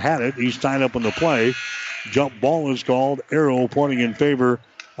 Bellhauer had it. He's tied up on the play. Jump ball is called. Arrow pointing in favor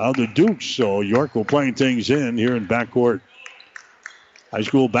of the Dukes. So York will play things in here in backcourt. High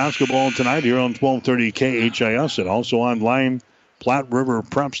school basketball tonight here on 1230 KHIS and also online,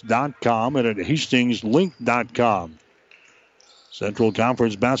 PlatteRiverPreps.com and at HastingsLink.com. Central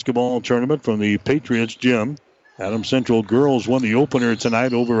Conference basketball tournament from the Patriots gym. Adams Central girls won the opener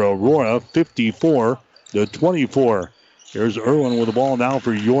tonight over Aurora, 54-24. Here's Irwin with the ball now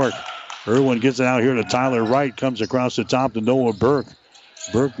for York. Irwin gets it out here to Tyler Wright. Comes across the top to Noah Burke.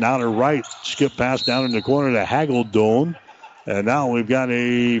 Burke now to Wright. Skip pass down in the corner to Hageldone. And now we've got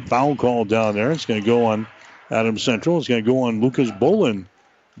a foul call down there. It's going to go on Adams Central. It's going to go on Lucas Bolin.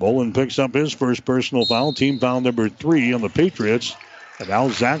 Bolin picks up his first personal foul. Team foul number 3 on the Patriots. And now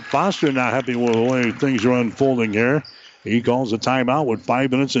Zach Foster not happy with the way things are unfolding here. He calls a timeout with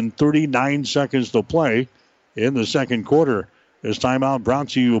 5 minutes and 39 seconds to play in the second quarter. This timeout brought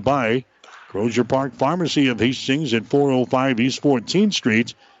to you by Crozier Park Pharmacy of Hastings at 405 East 14th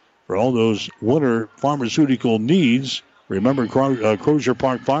Street. For all those winter pharmaceutical needs, remember Crozier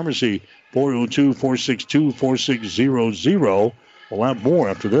Park Pharmacy, 402-462-4600. We'll have more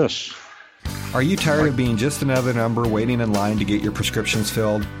after this. Are you tired of being just another number waiting in line to get your prescriptions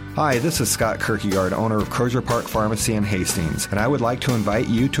filled? Hi, this is Scott Kierkegaard, owner of Crozier Park Pharmacy in Hastings, and I would like to invite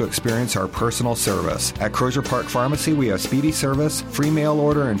you to experience our personal service. At Crozier Park Pharmacy, we have speedy service, free mail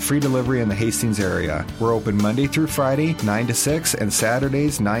order, and free delivery in the Hastings area. We're open Monday through Friday, 9 to 6, and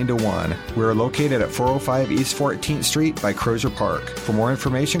Saturdays, 9 to 1. We're located at 405 East 14th Street by Crozier Park. For more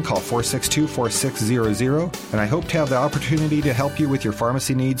information, call 462-4600, and I hope to have the opportunity to help you with your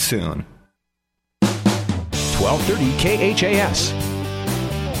pharmacy needs soon. 1230 KHAS.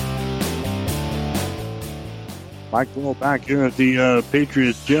 Mike Will back here at the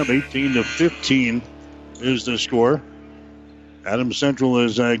Patriots gym. 18-15 is the score. Adams Central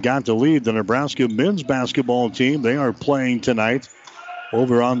has got the lead. The Nebraska men's basketball team, they are playing tonight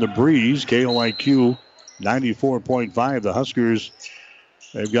over on the Breeze. KOIQ 94.5. The Huskers,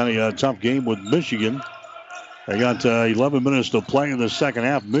 they've got a tough game with Michigan. They got 11 minutes to play in the second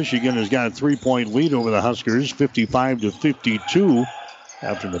half. Michigan has got a 3-point lead over the Huskers, 55-52.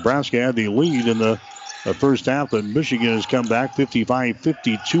 After Nebraska had the lead in the first half, but Michigan has come back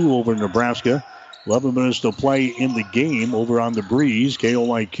 55-52 over Nebraska. 11 minutes to play in the game over on the Breeze.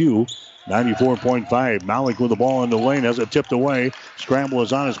 KOIQ 94.5. Malik with the ball in the lane, has it tipped away. Scramble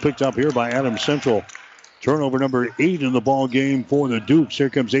is on, is picked up here by Adams Central. Turnover number 8 in the ball game for the Dukes. Here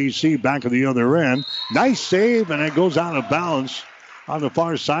comes AC back at the other end. Nice save, and it goes out of bounds on the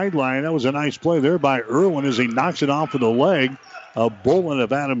far sideline. That was a nice play there by Irwin as he knocks it off with the leg of Bolin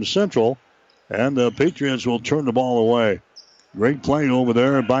of Adams Central. And the Patriots will turn the ball away. Great play over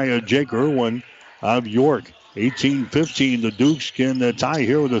there by Jake Irwin of York. 18-15. The Dukes can tie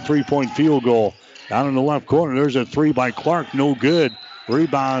here with a 3-point field goal. Down in the left corner, there's a 3 by Clark. No good.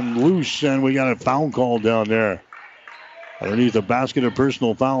 Rebound loose, and we got a foul call down there. Underneath the basket, a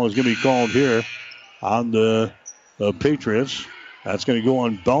personal foul is going to be called here on the Patriots. That's going to go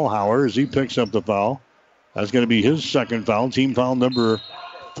on Bellhauer as he picks up the foul. That's going to be his second foul. Team foul number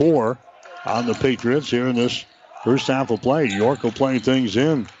 4 on the Patriots here in this first half of play. York will play things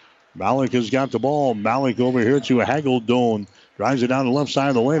in. Malik has got the ball. Malik over here to Hageldone. Drives it down the left side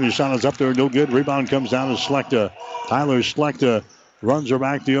of the lane. His shot is up there. No good. Rebound comes down to Slechta. Tyler Slechta runs her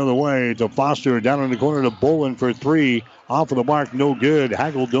back the other way to Foster. Down in the corner to Bolin for 3. Off of the mark. No good.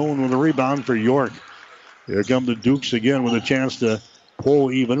 Hageldone with a rebound for York. Here come the Dukes again with a chance to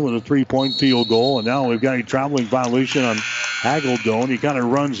pull even with a 3-point field goal. And now we've got a traveling violation on Hageldone. He kind of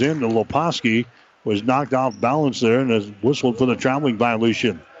runs into Leposki. Was knocked off balance there and has whistled for the traveling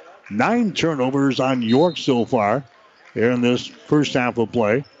violation. 9 turnovers on York so far here in this first half of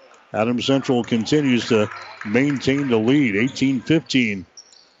play. Adams Central continues to maintain the lead, 18-15.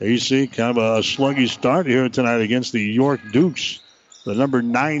 AC kind of a sluggish start here tonight against the York Dukes, the number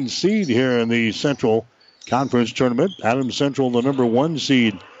 9 seed here in the Central Conference Tournament. Adams Central, the number 1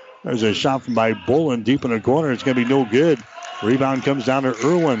 seed. There's a shot from by Bolin deep in the corner. It's going to be no good. Rebound comes down to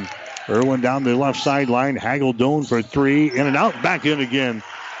Irwin. Irwin down the left sideline. Hageldone for 3. In and out. Back in again.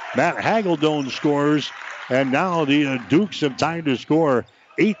 Matt Hageldone scores. And now the Dukes have tied to score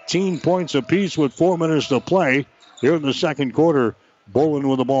 18 points apiece with 4 minutes to play here in the second quarter. Bolin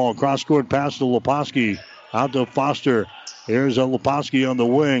with the ball. Cross-court pass to Leposki. Out to Foster. Here's Leposki on the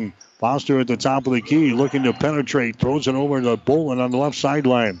wing. Foster at the top of the key looking to penetrate. Throws it over to Bolin on the left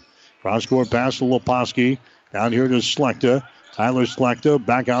sideline. Cross-court pass to Leposki. Down here to Slechta. Tyler Slechta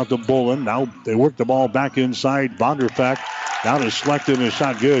back out to Bolin. Now they work the ball back inside. Vonderfeck down to Slechta and a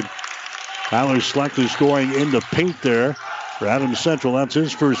shot good. Tyler Slechta scoring in the paint there for Adams Central. That's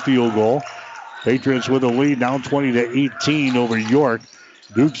his first field goal. Patriots with a lead now 20-18 over York.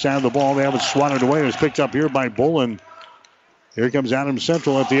 Dukes have the ball. They have it swatted away. It's picked up here by Bolin. Here comes Adams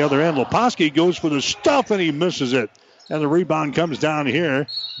Central at the other end. Leposki goes for the stuff and he misses it. And the rebound comes down here.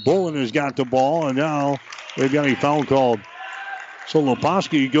 Bolin has got the ball and now they've got a foul called. So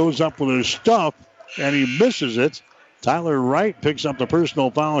Leposki goes up with his stuff, and he misses it. Tyler Wright picks up the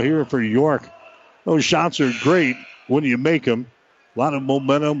personal foul here for York. Those shots are great when you make them. A lot of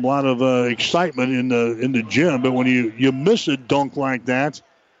momentum, a lot of excitement in the gym. But when you miss a dunk like that,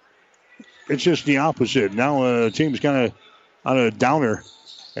 it's just the opposite. Now the team's kind of on a downer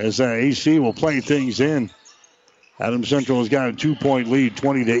as AC will play things in. Adams Central has got a 2-point lead,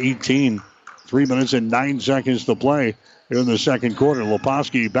 20-18. 3 minutes and 9 seconds to play here in the second quarter.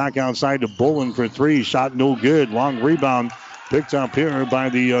 Leposki back outside to Bolin for 3. Shot no good. Long rebound picked up here by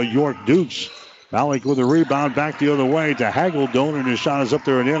the York Dukes. Malik with a rebound back the other way to Hageldone, and his shot is up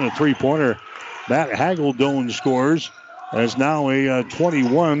there and in, a 3-pointer. Matt Hageldone scores. As now a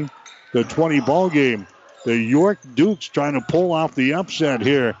 21-20 ball game. The York Dukes trying to pull off the upset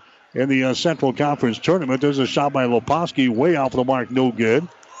here in the Central Conference Tournament. There's a shot by Leposki way off the mark, no good.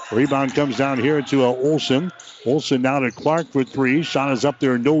 Rebound comes down here to Olsen. Olsen now to Clark for 3. Shot is up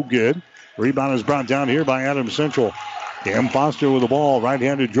there, no good. Rebound is brought down here by Adams Central. Cam Foster with the ball.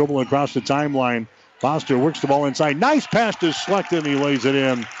 Right-handed dribble across the timeline. Foster works the ball inside. Nice pass to Slechta, and he lays it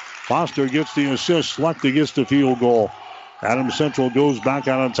in. Foster gets the assist. Slechta gets the field goal. Adams Central goes back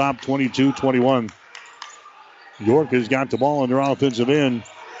out on top, 22-21. York has got the ball in their offensive end.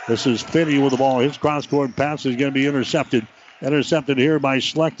 This is Finney with the ball. His cross-court pass is going to be intercepted. Intercepted here by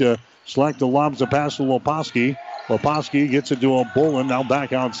Slechta. Slechta lobs the pass to Leposki. Leposki gets it to a Bolin. Now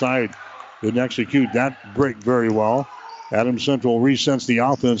back outside. Didn't execute that break very well. Adams Central resets the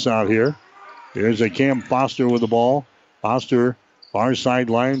offense out here. Here's a Cam Foster with the ball. Foster, far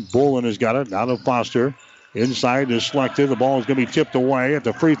sideline. Bolin has got it. Now to Foster. Inside is Slechta. The ball is going to be tipped away at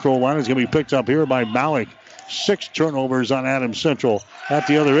the free throw line. It's going to be picked up here by Malik. 6 turnovers on Adams Central. At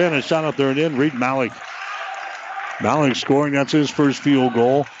the other end, a shot up there and in. Reed Malik. Malik scoring. That's his first field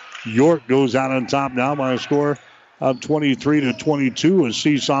goal. York goes out on top now by a score of 23-22. A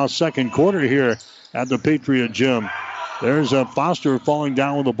seesaw second quarter here at the Patriot Gym. There's a Foster falling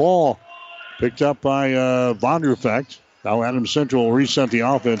down with the ball. Picked up by Vonderfeck. Now Adams Central will reset the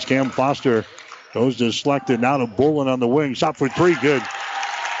offense. Cam Foster goes to Slechta. Now to Bolin on the wing. Shot for 3. Good.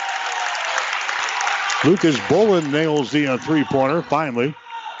 Lucas Bolin nails the three-pointer finally.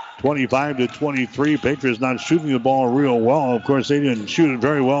 25-23. Patriots not shooting the ball real well. Of course, they didn't shoot it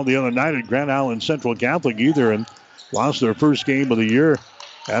very well the other night at Grand Island Central Catholic either and lost their first game of the year.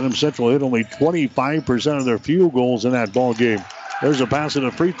 Adams Central hit only 25% of their field goals in that ball game. There's a pass at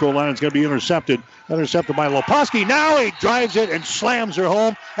the free throw line. It's going to be intercepted. Intercepted by Leposki. Now he drives it and slams her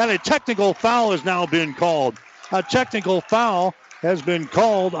home. And a technical foul has now been called. A technical foul has been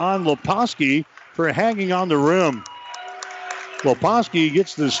called on Leposki for hanging on the rim. Leposki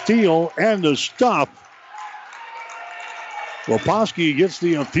gets the steal and the stuff. Leposki gets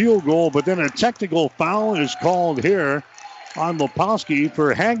the field goal, but then a technical foul is called here on Leposki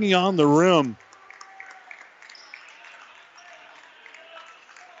for hanging on the rim.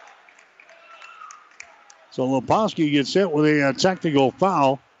 So Leposki gets hit with a technical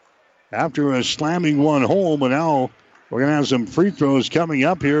foul after slamming one home, and now we're going to have some free throws coming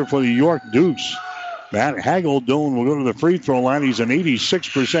up here for the York Dukes. Matt Hageldone will go to the free throw line. He's an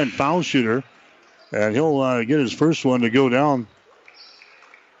 86% foul shooter, and he'll get his first one to go down.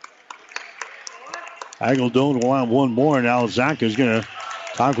 Hageldone will have one more. Now Zach is going to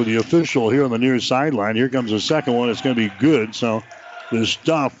talk with the official here on the near sideline. Here comes the second one. It's going to be good. So this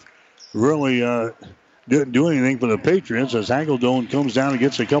stuff really didn't do anything for the Patriots as Hageldone comes down and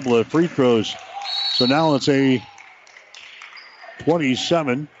gets a couple of free throws. So now it's a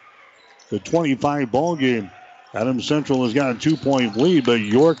 27-25 ball game. Adams Central has got a 2-point lead, but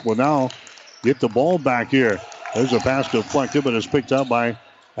York will now get the ball back here. There's a pass deflected, but it's picked up by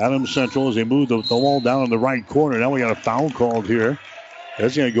Adams Central as they move the ball down in the right corner. Now we got a foul called here.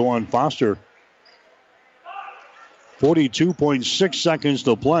 That's going to go on Foster. 42.6 seconds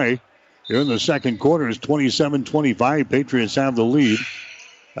to play. Here in the second quarter is 27-25. Patriots have the lead.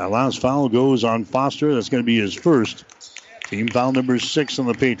 That last foul goes on Foster. That's going to be his first. Team foul number 6 on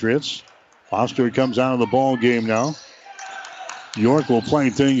the Patriots. Foster comes out of the ball game now. York will play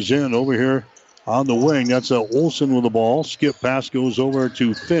things in over here on the wing. That's Olsen with the ball. Skip pass goes over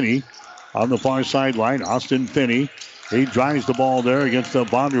to Finney on the far sideline. Austin Finney. He drives the ball there against the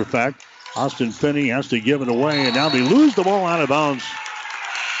Bonderfeck. Austin Finney has to give it away, and now they lose the ball out of bounds.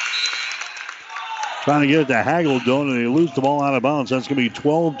 Trying to get it to Hageldone, and they lose the ball out of bounds. That's going to be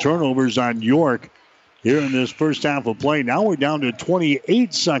 12 turnovers on York here in this first half of play. Now we're down to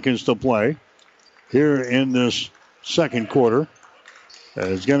 28 seconds to play here in this second quarter.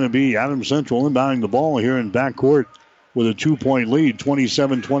 It's going to be Adams Central inbounding the ball here in backcourt with a 2-point lead,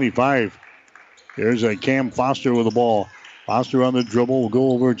 27-25. Here's a Cam Foster with the ball. Foster on the dribble will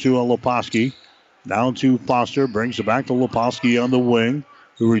go over to Leposki. Down to Foster, brings it back to Leposki on the wing,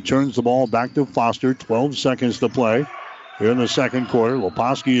 who returns the ball back to Foster. 12 seconds to play here in the second quarter.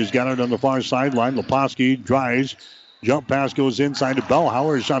 Leposki has got it on the far sideline. Leposki drives. Jump pass goes inside to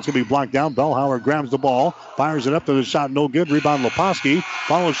Bellhauer. His shot's going to be blocked down. Bellhauer grabs the ball, fires it up to the shot. No good. Rebound Leposki.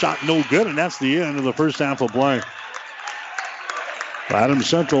 Follow shot no good, and that's the end of the first half of play. Adams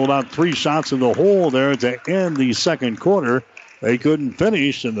Central about 3 shots in the hole there to end the second quarter. They couldn't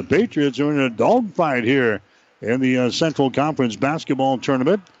finish, and the Patriots are in a dogfight here in the Central Conference basketball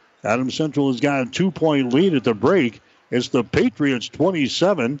tournament. Adams Central has got a 2-point lead at the break. It's the Patriots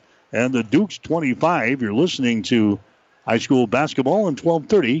 27 and the Dukes 25. You're listening to high school basketball on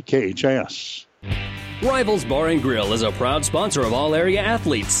 1230 KHAS. Rivals Bar and Grill is a proud sponsor of all area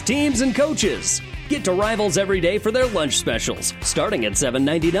athletes, teams, and coaches. Get to Rivals every day for their lunch specials, starting at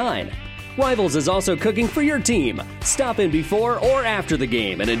 $7.99. Rivals is also cooking for your team. Stop in before or after the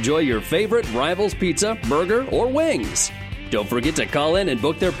game and enjoy your favorite Rivals pizza, burger, or wings. Don't forget to call in and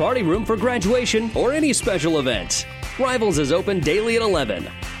book their party room for graduation or any special event. Rivals is open daily at 11.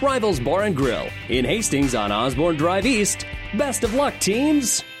 Rivals Bar and Grill in Hastings on Osborne Drive East. Best of luck,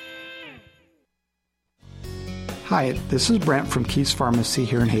 teams. Hi, this is Brent from Keys Pharmacy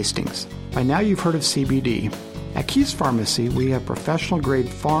here in Hastings. By now you've heard of CBD. At Keys Pharmacy, we have professional-grade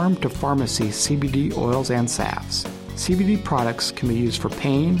farm-to-pharmacy CBD oils and salves. CBD products can be used for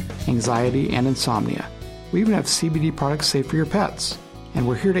pain, anxiety, and insomnia. We even have CBD products safe for your pets. And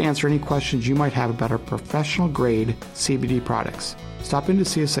we're here to answer any questions you might have about our professional-grade CBD products. Stop in to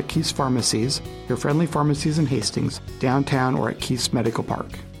see us at Keys Pharmacies, your friendly pharmacies in Hastings, downtown, or at Keys Medical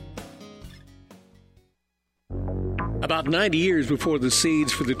Park. About 90 years before the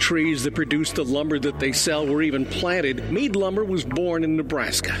seeds for the trees that produce the lumber that they sell were even planted, Mead Lumber was born in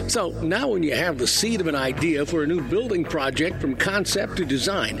Nebraska. So now when you have the seed of an idea for a new building project from concept to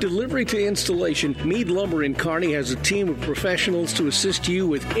design, delivery to installation, Mead Lumber in Kearney has a team of professionals to assist you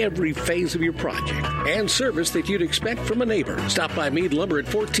with every phase of your project and service that you'd expect from a neighbor. Stop by Mead Lumber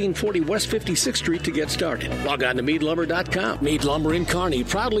at 1440 West 56th Street to get started. Log on to meadlumber.com. Mead Lumber in Kearney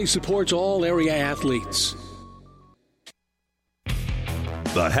proudly supports all area athletes.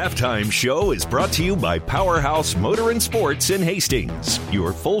 The Halftime Show is brought to you by Powerhouse Motor and Sports in Hastings,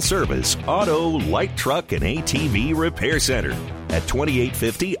 your full-service auto, light truck, and ATV repair center at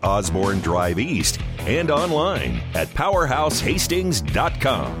 2850 Osborne Drive East and online at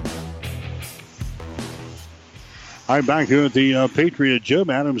powerhousehastings.com. All right, back here at the Patriot Gym,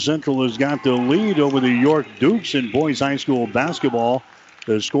 Adams Central has got the lead over the York Dukes in boys high school basketball.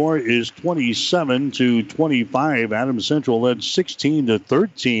 The score is 27-25. Adams Central led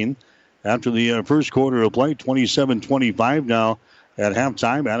 16-13 after the first quarter of play. 27-25 now at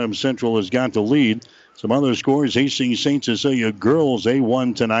halftime. Adams Central has got the lead. Some other scores: Hastings St. Cecilia girls, they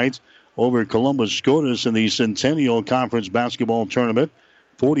won tonight over Columbus Scotus in the Centennial Conference basketball tournament,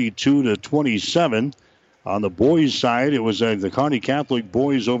 42-27. On the boys' side, it was the Kearney Catholic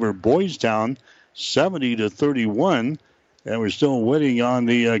boys over Boys Town, 70-31. And we're still waiting on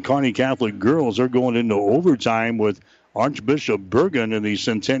the Kearney Catholic girls. They're going into overtime with Archbishop Bergen in the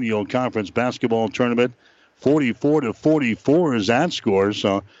Centennial Conference basketball tournament. 44-44 is that score.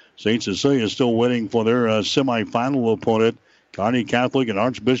 So St. Cecilia is still waiting for their semifinal opponent. Kearney Catholic and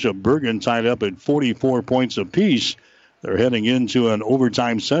Archbishop Bergen tied up at 44 points apiece. They're heading into an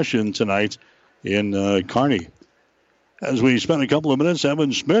overtime session tonight in Kearney. As we spend a couple of minutes,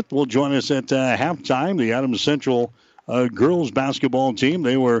 Evan Smith will join us at halftime. The Adams Central girls basketball team,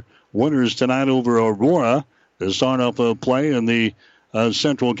 they were winners tonight over Aurora to start off a play in the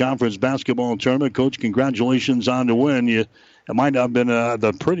Central Conference basketball tournament. Coach, congratulations on the win. It might not have been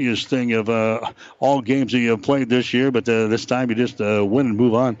the prettiest thing of all games that you have played this year, but this time you just win and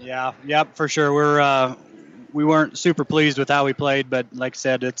move on. Yeah, yep, for sure. We weren't super pleased with how we played, but like I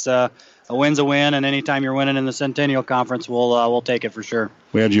said, it's a win's a win, and anytime you're winning in the Centennial Conference, we'll take it for sure.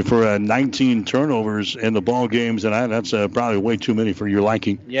 We had you for 19 turnovers in the ball games, and that's probably way too many for your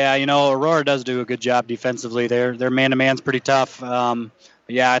liking. Yeah, Aurora does do a good job defensively. Their man-to-man's pretty tough.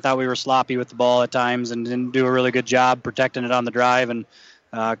 I thought we were sloppy with the ball at times and didn't do a really good job protecting it on the drive, and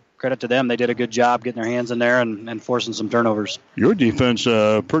credit to them. They did a good job getting their hands in there and forcing some turnovers. Your defense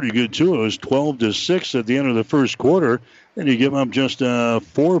pretty good, too. It was 12-6 at the end of the first quarter, and you give up just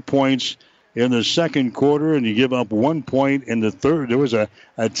 4 points in the second quarter, and you give up 1 point in the third. There was a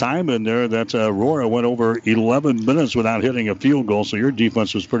time in there that Aurora went over 11 minutes without hitting a field goal, so your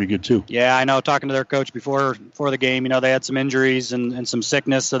defense was pretty good, too. Yeah, I know. Talking to their coach before the game, they had some injuries and some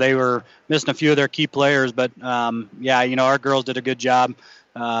sickness, so they were missing a few of their key players. But, our girls did a good job.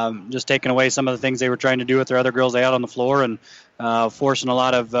 Just taking away some of the things they were trying to do with their other girls they had on the floor and forcing a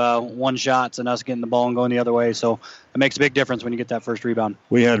lot of one shots and us getting the ball and going the other way. So it makes a big difference when you get that first rebound.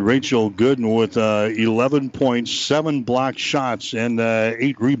 We had Rachel Gooden with 11 points, 7 blocked shots, and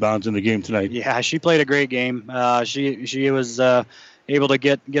 8 rebounds in the game tonight. Yeah, she played a great game. She was able to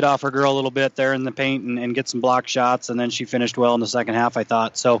get off her girl a little bit there in the paint and get some block shots, and then she finished well in the second half, I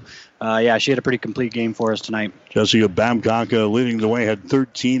thought. So, she had a pretty complete game for us tonight. Jessica Babcock leading the way, had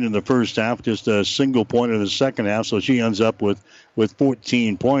 13 in the first half, just a single point in the second half, so she ends up with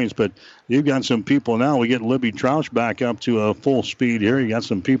 14 points. But you've got some people now. We get Libby Troush back up to full speed here. You got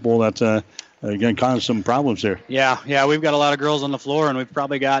some people that going to cause some problems there. Yeah, we've got a lot of girls on the floor, and we've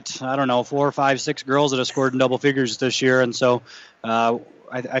probably got, 4, 5, 6 girls that have scored in double figures this year, and so I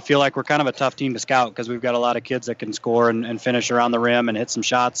feel like we're kind of a tough team to scout because we've got a lot of kids that can score and finish around the rim and hit some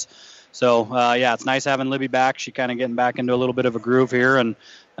shots. So, it's nice having Libby back. She kind of getting back into a little bit of a groove here, and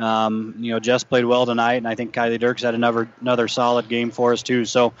Jess played well tonight, and I think Kylie Dirks had another solid game for us too.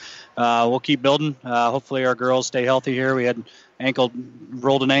 So we'll keep building. Hopefully our girls stay healthy here. We had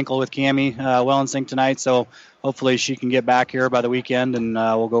rolled an ankle with Cammie Wellensink tonight, so hopefully she can get back here by the weekend, and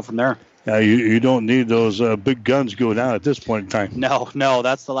we'll go from there. You don't need those big guns going out at this point in time. No,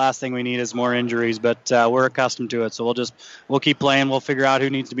 that's the last thing we need is more injuries, but we're accustomed to it, so we'll keep playing. We'll figure out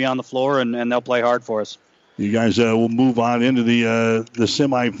who needs to be on the floor, and they'll play hard for us. You guys will move on into the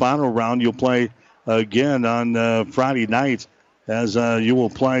semifinal round. You'll play again on Friday night, as you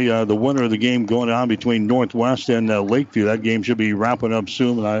will play the winner of the game going on between Northwest and Lakeview. That game should be wrapping up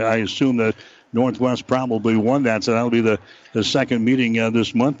soon, and I assume that Northwest probably won that, so that'll be the second meeting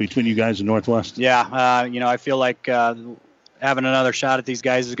this month between you guys and Northwest. Yeah, I feel like having another shot at these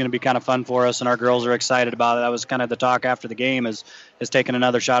guys is going to be kind of fun for us, and our girls are excited about it. That was kind of the talk after the game, is taking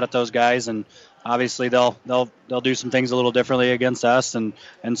another shot at those guys, and obviously they'll do some things a little differently against us, and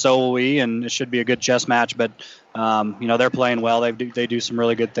so will we, and it should be a good chess match. But they're playing well. They do some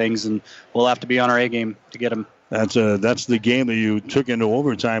really good things, and we'll have to be on our A game to get them. That's the game that you took into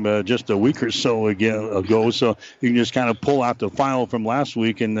overtime just a week or so ago. So you can just kind of pull out the file from last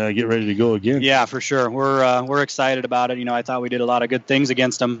week and get ready to go again. Yeah, for sure. We're excited about it. I thought we did a lot of good things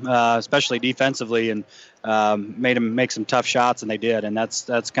against them, especially defensively, and made them make some tough shots, and they did. And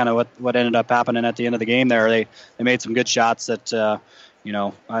that's kind of what ended up happening at the end of the game. There, they made some good shots that.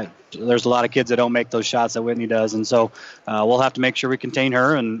 There's a lot of kids that don't make those shots that Whitney does, and so we'll have to make sure we contain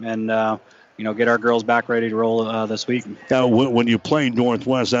her and get our girls back ready to roll this week. Now, when you play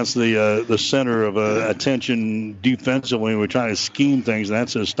Northwest, that's the center of attention defensively. We're trying to scheme things.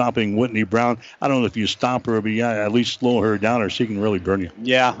 That's stopping Whitney Brown. I don't know if you stop her, but you gotta at least slow her down, or she can really burn you.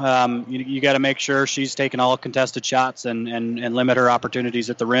 Yeah, you got to make sure she's taking all contested shots and limit her opportunities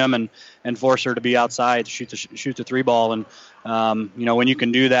at the rim and force her to be outside, shoot the three ball. And when you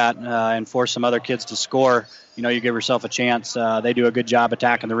can do that and force some other kids to score, you give yourself a chance. They do a good job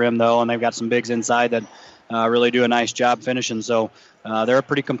attacking the rim, though, and they've got some bigs inside that really do a nice job finishing. So they're a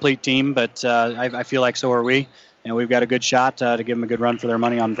pretty complete team, but I feel like so are we. And we've got a good shot to give them a good run for their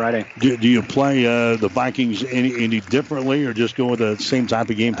money on Friday. Do you play the Vikings any differently, or just go with the same type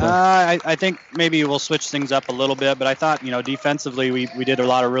of game plan? I think maybe we'll switch things up a little bit, but I thought, defensively we did a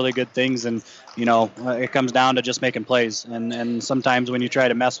lot of really good things, and, it comes down to just making plays. And sometimes when you try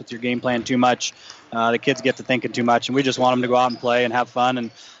to mess with your game plan too much, the kids get to thinking too much, and we just want them to go out and play and have fun. And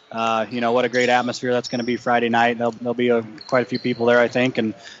what a great atmosphere that's going to be Friday night. There'll be quite a few people there, I think.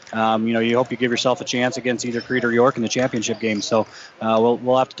 And, you hope you give yourself a chance against either Crete or York in the championship game. So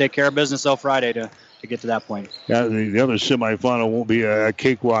we'll have to take care of business, though, Friday to get to that point. Yeah, the other semifinal won't be a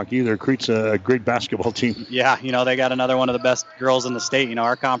cakewalk either. Crete's a great basketball team. Yeah, they got another one of the best girls in the state.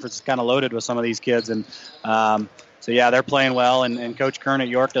 Our conference is kind of loaded with some of these kids. And so, yeah, they're playing well. And Coach Kern at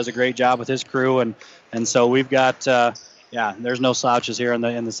York does a great job with his crew. And so we've got there's no slouches here in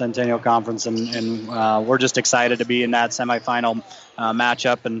the Centennial Conference, and we're just excited to be in that semifinal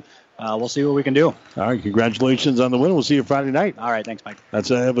matchup, and we'll see what we can do. All right, congratulations on the win. We'll see you Friday night. All right, thanks, Mike. That's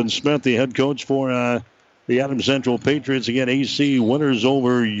Evan Smith, the head coach for the Adams Central Patriots. Again, AC winners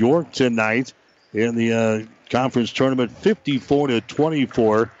over York tonight in the conference tournament,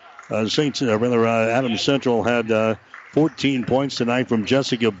 54-24. Adams Central had 14 points tonight from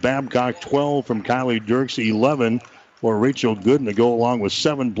Jessica Babcock, 12 from Kylie Dirks, 11 for Rachel Gooden to go along with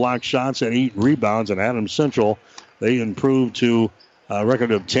 7 block shots and 8 rebounds. And Adams Central, they improved to a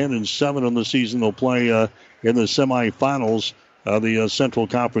record of 10-7 on the season. They'll play in the semifinals of the Central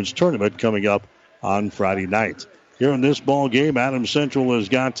Conference tournament coming up on Friday night. Here in this ball game, Adams Central has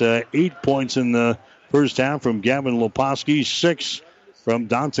got 8 points in the first half from Gavin Leposki, 6 from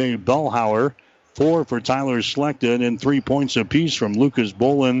Dante Bellhauer, 4 for Tyler Sleckton, and 3 points apiece from Lucas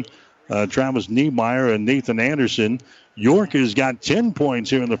Bolin, Travis Niemeyer, and Nathan Anderson. York has got 10 points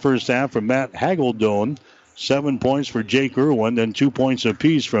here in the first half from Matt Hageldone, 7 points for Jake Irwin, and 2 points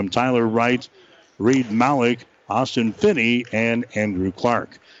apiece from Tyler Wright, Reed Malik, Austin Finney, and Andrew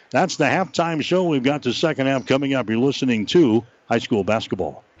Clark. That's the halftime show. We've got the second half coming up. You're listening to High School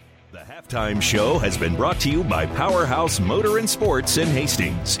Basketball. The halftime show has been brought to you by Powerhouse Motor and Sports in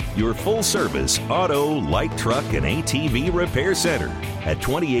Hastings, your full-service auto, light truck, and ATV repair center at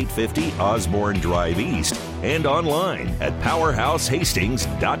 2850 Osborne Drive East and online at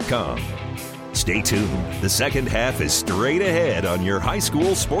powerhousehastings.com. Stay tuned. The second half is straight ahead on your high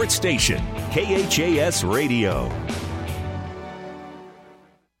school sports station, KHAS Radio.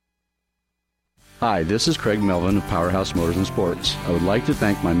 Hi, this is Craig Melvin of Powerhouse Motors and Sports. I would like to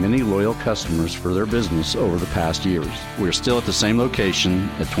thank my many loyal customers for their business over the past years. We are still at the same location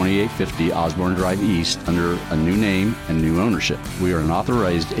at 2850 Osborne Drive East under a new name and new ownership. We are an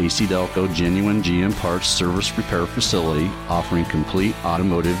authorized AC Delco genuine GM parts service repair facility offering complete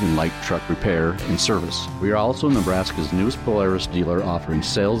automotive and light truck repair and service. We are also Nebraska's newest Polaris dealer offering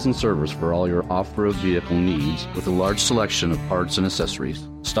sales and service for all your off-road vehicle needs with a large selection of parts and accessories.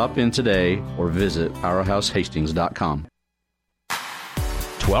 Stop in today or visit powerhousehastings.com.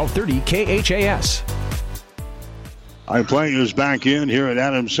 1230 KHAS. Our players back in here at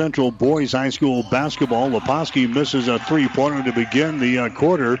Adams Central Boys High School Basketball. Leposki misses a three-pointer to begin the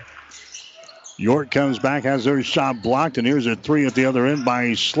quarter. York comes back, has their shot blocked, and here's a three at the other end by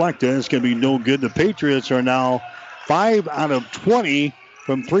Slechta. It's going to be no good. The Patriots are now 5 out of 20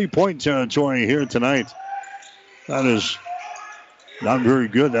 from three-point territory here tonight. That is not very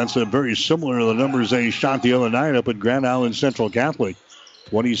good. That's very similar to the numbers they shot the other night up at Grand Island Central Catholic.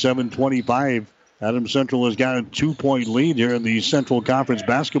 27-25. Adams Central has got a 2-point lead here in the Central Conference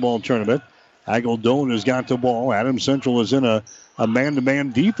basketball tournament. Hagel-Doan has got the ball. Adams Central is in a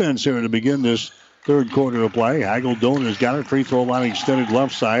man-to-man defense here to begin this third quarter of play. Hagel-Doan has got it. Free throw line extended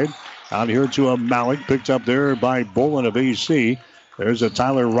left side. Out here to a Malik. Picked up there by Bolin of AC. There's a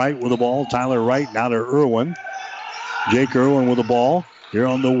Tyler Wright with the ball. Tyler Wright now to Irwin. Jake Irwin with the ball. Here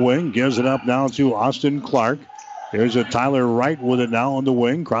on the wing. Gives it up now to Austin Clark. There's a Tyler Wright with it now on the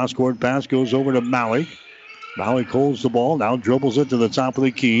wing. Cross-court pass goes over to Malik. Malik holds the ball. Now dribbles it to the top of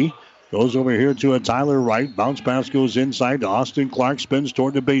the key. Goes over here to a Tyler Wright. Bounce pass goes inside to Austin Clark. Spins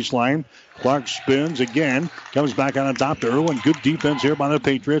toward the baseline. Clark spins again. Comes back on top to Irwin. Good defense here by the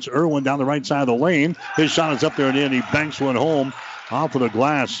Patriots. Irwin down the right side of the lane. His shot is up there and in. He banks one home off of the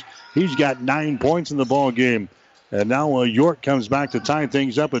glass. He's got 9 points in the ball game. And now York comes back to tie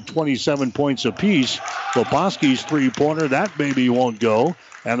things up at 27 points apiece. Leposki's three-pointer, that baby won't go.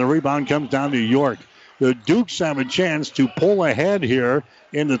 And the rebound comes down to York. The Dukes have a chance to pull ahead here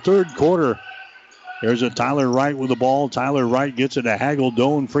in the third quarter. There's a Tyler Wright with the ball. Tyler Wright gets it to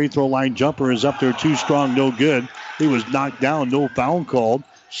Hagel-Doan. Free throw line jumper is up there too strong, no good. He was knocked down, no foul called.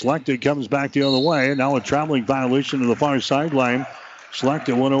 Selected comes back the other way. And now a traveling violation to the far sideline.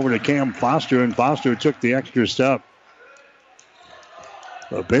 Selected went over to Cam Foster, and Foster took the extra step.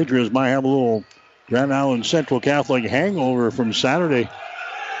 The Patriots might have a little Grand Island Central Catholic hangover from Saturday.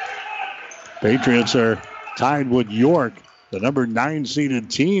 Patriots are tied with York, the number 9 seeded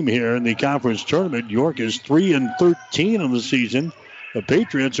team here in the conference tournament. York is 3-13 in the season. The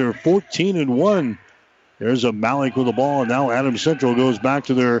Patriots are 14-1. There's a Malik with the ball, and now Adams Central goes back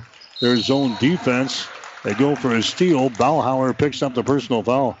to their zone defense. They go for a steal. Bellhauer picks up the personal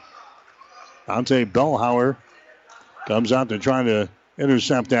foul. Dante Bellhauer comes out to try to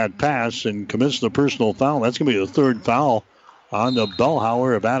intercept that pass and commits the personal foul. That's going to be the third foul on the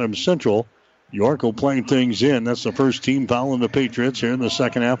Bellhauer of Adams Central. York will play things in. That's the first team foul in the Patriots here in the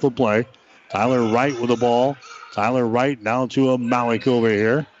second half of play. Tyler Wright with the ball. Tyler Wright now to a Malik over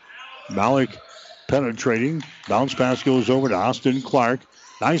here. Malik penetrating. Bounce pass goes over to Austin Clark.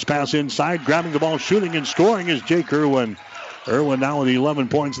 Nice pass inside. Grabbing the ball, shooting and scoring is Jake Irwin. Irwin now with 11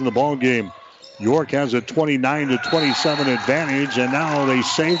 points in the ball game. York has a 29-27 advantage, and now they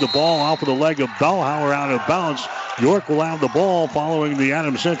save the ball off of the leg of Bellhauer out of bounds. York will have the ball following the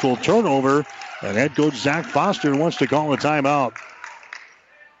Adams Central turnover, and head coach Zach Foster wants to call a timeout.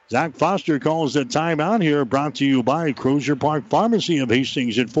 Zach Foster calls the timeout here, brought to you by Crozier Park Pharmacy of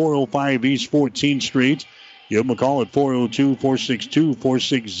Hastings at 405 East 14th Street. Give them a call at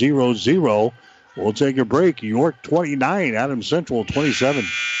 402-462-4600. We'll take a break. York 29, Adams Central 27.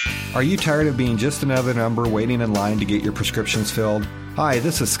 Are you tired of being just another number waiting in line to get your prescriptions filled? Hi,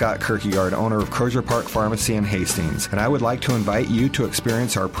 this is Scott Kierkegaard, owner of Crozier Park Pharmacy in Hastings, and I would like to invite you to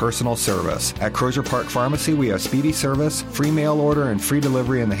experience our personal service. At Crozier Park Pharmacy, we have speedy service, free mail order, and free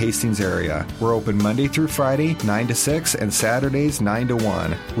delivery in the Hastings area. We're open Monday through Friday, 9 to 6, and Saturdays, 9 to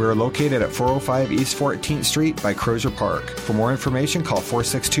 1. We're located at 405 East 14th Street by Crozier Park. For more information, call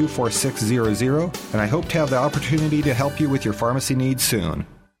 462-4600, and I hope to have the opportunity to help you with your pharmacy needs soon.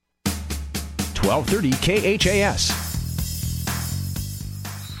 1230 KHAS.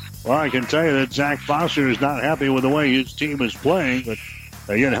 Well, I can tell you that Zach Foster is not happy with the way his team is playing, but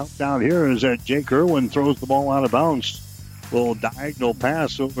again, help down here is that Jake Irwin throws the ball out of bounds. Little diagonal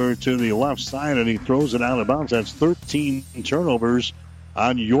pass over to the left side, and he throws it out of bounds. That's 13 turnovers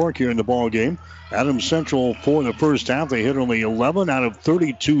on York here in the ball game. Adams Central for the first half, they hit only 11 out of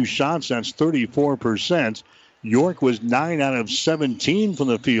 32 shots. That's 34%. York was 9 out of 17 from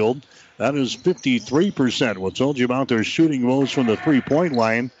the field. That is 53%. We told you about their shooting woes from the three-point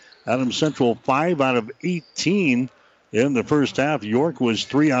line. Adams Central 5 out of 18 in the first half. York was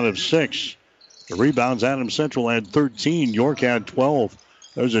 3 out of 6. The rebounds, Adams Central had 13. York had 12.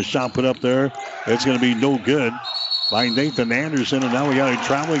 There's a shot put up there. It's going to be no good by Nathan Anderson. And now we got a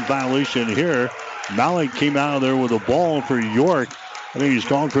traveling violation here. Malik came out of there with a ball for York. I think he's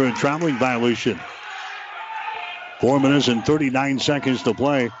called for a traveling violation. 4 minutes and 39 seconds to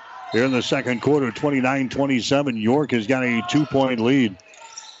play here in the second quarter. 29-27. York has got a 2-point lead.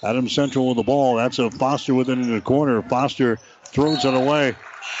 Adams Central with the ball. That's a Foster with it in the corner. Foster throws it away.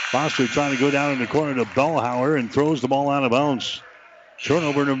 Foster trying to go down in the corner to Bellhauer and throws the ball out of bounds.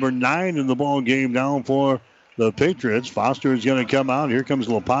 Turnover number 9 in the ball game now for the Patriots. Foster is going to come out. Here comes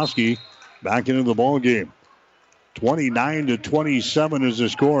Leposki back into the ball game. 29-27 is the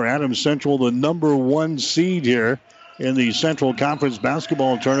score. Adams Central, the number 1 seed here in the Central Conference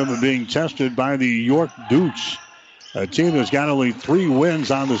basketball tournament, being tested by the York Dukes. a team that's got only 3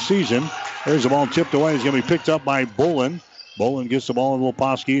 wins on the season. There's the ball tipped away. It's going to be picked up by Bolin. Bolin gets the ball to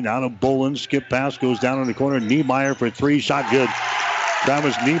Leposki. Now to Bolin. Skip pass goes down in the corner. Niemeyer for 3. Shot good.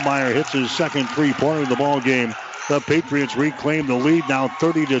 Travis Niemeyer hits his second 3-pointer of the ball game. The Patriots reclaim the lead now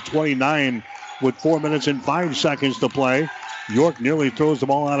 30-29 with 4 minutes and 5 seconds to play. York nearly throws the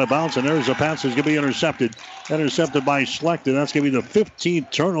ball out of bounds, and there's a pass that's going to be intercepted. Intercepted by Schlechter. That's going to be the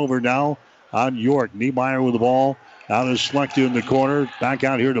 15th turnover now on York. Niemeyer with the ball. Out is Schlechter in the corner. Back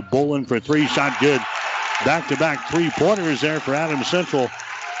out here to Bolin for 3. Shot good. Back-to-back 3-pointers there for Adams Central.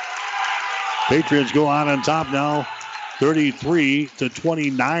 Patriots go out on top now.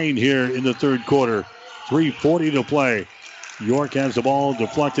 33-29 here in the third quarter. 3:40 to play. York has the ball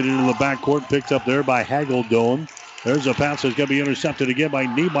deflected into the backcourt. Picked up there by Hageldone. There's a pass that's going to be intercepted again by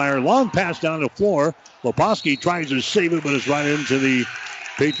Niemeyer. Long pass down the floor. Leposki tries to save it, but it's right into the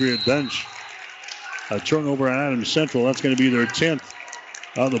Patriot bench. A turnover at Adams Central. That's going to be their 10th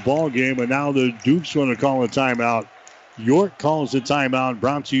of the ball game. And now the Dukes want to call a timeout. York calls the timeout,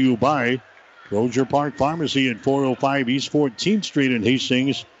 brought to you by Crozier Park Pharmacy at 405 East 14th Street in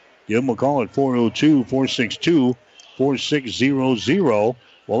Hastings. Give them a call at 402-462-4600.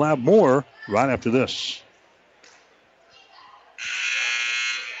 We'll have more right after this.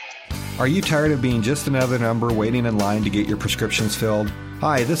 Are you tired of being just another number waiting in line to get your prescriptions filled?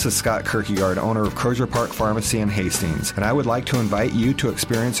 Hi, this is Scott Kierkegaard, owner of Crozier Park Pharmacy in Hastings, and I would like to invite you to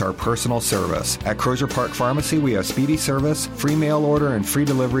experience our personal service. At Crozier Park Pharmacy, we have speedy service, free mail order, and free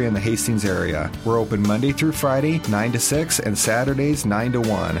delivery in the Hastings area. We're open Monday through Friday, 9 to 6, and Saturdays, 9 to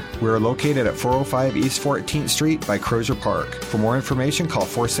 1. We are located at 405 East 14th Street by Crozier Park. For more information, call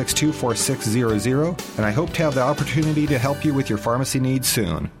 462-4600, and I hope to have the opportunity to help you with your pharmacy needs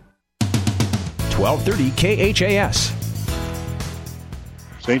soon. 1230 KHAS.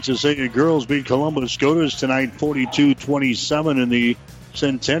 St. Cecilia girls beat Columbus Scotus tonight 42-27 in the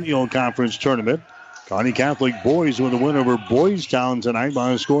Centennial Conference Tournament. Kearney Catholic boys with a win over Boys Town tonight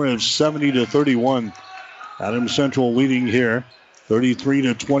by a score of 70-31. Adams Central leading here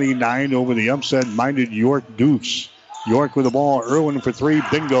 33-29 over the upset-minded York Dukes. York with the ball. Irwin for 3.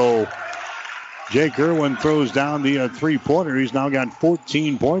 Bingo. Jake Irwin throws down the 3-pointer. He's now got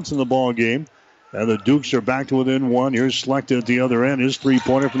 14 points in the ball game. And the Dukes are back to within 1. Here's Schlechter at the other end. His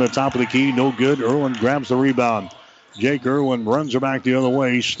 3-pointer from the top of the key. No good. Irwin grabs the rebound. Jake Irwin runs her back the other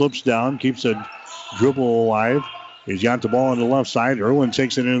way. Slips down. Keeps a dribble alive. He's got the ball on the left side. Irwin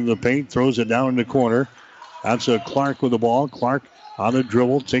takes it into the paint. Throws it down in the corner. That's Clark with the ball. Clark on the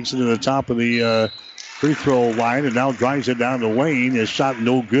dribble. Takes it to the top of the free throw line. And now drives it down the lane. His shot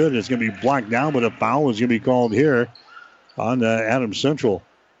no good. It's going to be blocked down. But a foul is going to be called here on Adams Central.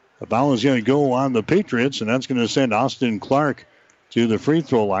 The foul is going to go on the Patriots, and that's going to send Austin Clark to the free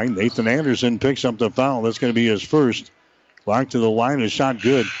throw line. Nathan Anderson picks up the foul. That's going to be his first. Clark to the line, a shot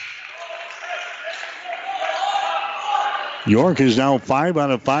good. York is now 5 out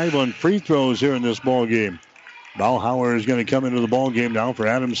of 5 on free throws here in this ball game. Bauhauer is going to come into the ball game now for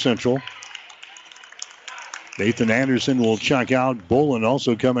Adams Central. Nathan Anderson will check out. Bolin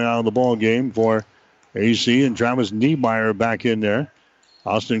also coming out of the ball game for AC, and Travis Niemeyer back in there.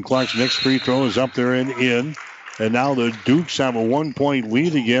 Austin Clark's next free throw is up there and in. And now the Dukes have a 1-point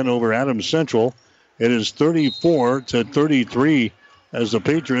lead again over Adams Central. It is 34-33 as the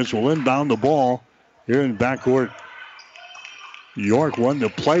Patriots will inbound the ball here in backcourt. York won the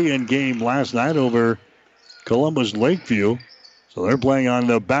play-in game last night over Columbus Lakeview. So they're playing on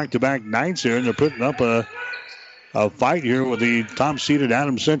the back-to-back nights here, and they're putting up a fight here with the top-seeded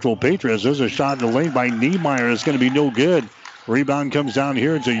Adams Central Patriots. There's a shot in the lane by Niemeyer. It's going to be no good. Rebound comes down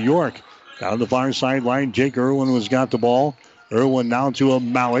here to York. Down the far sideline, Jake Irwin has got the ball. Irwin now to a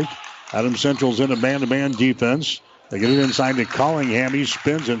Malik. Adams Central's in a man-to-man defense. They get it inside to Collingham. He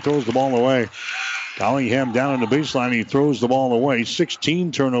spins and throws the ball away. Collingham down on the baseline. He throws the ball away.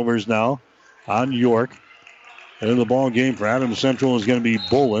 16 turnovers now on York. And in the ball game for Adams Central is going to be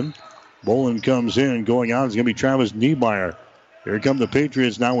Bolin. Bolin comes in. Going out is going to be Travis Niemeyer. Here come the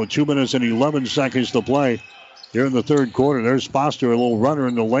Patriots now with 2 minutes and 11 seconds to play. Here in the third quarter, there's Foster, a little runner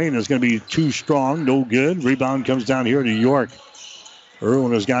in the lane. It's going to be too strong, no good. Rebound comes down here to York.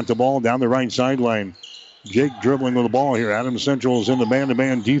 Irwin has got the ball down the right sideline. Jake dribbling with the ball here. Adams Central is in the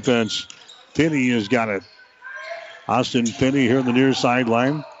man-to-man defense. Finney has got it. Austin Finney here on the near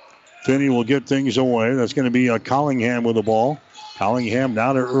sideline. Finney will get things away. That's going to be Collingham with the ball. Collingham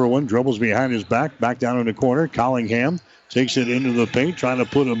now to Irwin. Dribbles behind his back. Back down in the corner. Collingham takes it into the paint, trying to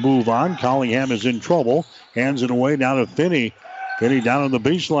put a move on. Collingham is in trouble. Hands it away now to Finney. Finney down on the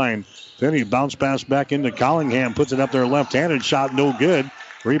baseline. Finney bounce pass back into Collingham. Puts it up there left-handed. Shot no good.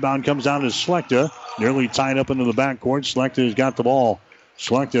 Rebound comes down to Slechta. Nearly tied up into the backcourt. Slechta has got the ball.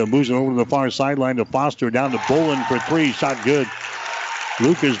 Slechta moves it over to the far sideline to Foster. Down to Bolin for three. Shot good.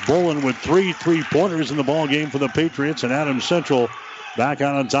 Lucas Bolin with 3 3-pointers in the ball game for the Patriots. And Adams Central back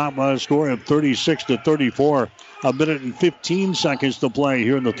out on top by a score of 36-34. A minute and 15 seconds to play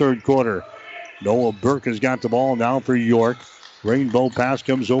here in the third quarter. Noah Burke has got the ball now for York. Rainbow pass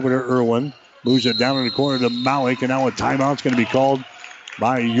comes over to Irwin. Moves it down in the corner to Malik. And now a timeout's going to be called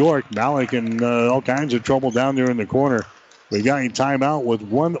by York. Malik in all kinds of trouble down there in the corner. We got a timeout with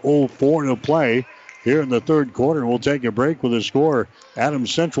 1:04 to play here in the third quarter. We'll take a break with a score.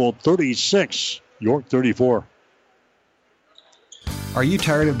 Adams Central 36, York 34. Are you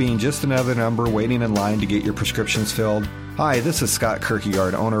tired of being just another number waiting in line to get your prescriptions filled? Hi, this is Scott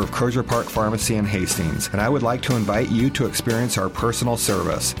Kierkegaard, owner of Crozier Park Pharmacy in Hastings, and I would like to invite you to experience our personal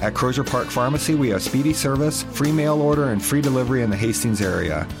service. At Crozier Park Pharmacy, we have speedy service, free mail order, and free delivery in the Hastings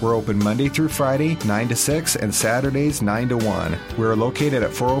area. We're open Monday through Friday, 9 to 6, and Saturdays, 9 to 1. We're located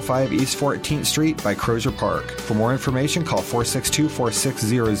at 405 East 14th Street by Crozier Park. For more information, call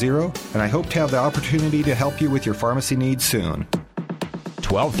 462-4600, and I hope to have the opportunity to help you with your pharmacy needs soon.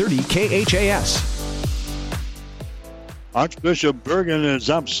 1230 KHAS. Archbishop Bergen has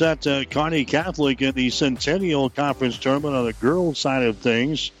upset Kearney Catholic in the Centennial Conference Tournament on the girls' side of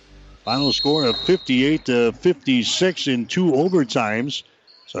things. Final score of 58-56 in 2 overtimes.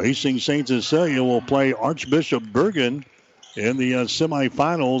 So Hastings St. Cecilia will play Archbishop Bergen in the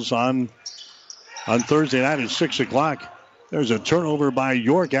semifinals on Thursday night at 6 o'clock. There's a turnover by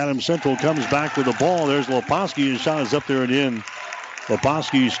York. Adams Central comes back with the ball. There's Leposki. His shot is up there and in.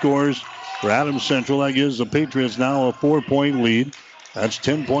 Leposki scores for Adams Central. That gives the Patriots now a 4-point lead. That's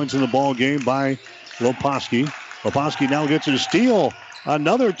 10 points in the ball game by Leposki. Leposki now gets a steal.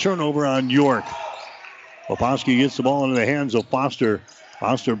 Another turnover on York. Leposki gets the ball into the hands of Foster.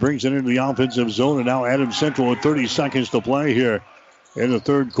 Foster brings it into the offensive zone, and now Adams Central with 30 seconds to play here in the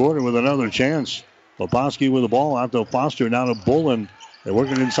third quarter with another chance. Leposki with the ball out to Foster, now to Bolin. They're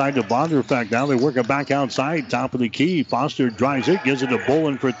working inside to Bonderfeck. Now they work it back outside, top of the key. Foster drives it, gives it to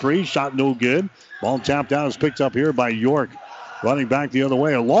Bolin for 3. Shot no good. Ball tapped out is picked up here by York. Running back the other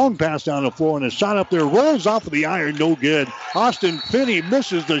way. A long pass down the floor, and a shot up there rolls off of the iron. No good. Austin Finney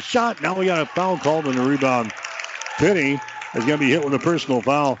misses the shot. Now we got a foul called on the rebound. Finney is going to be hit with a personal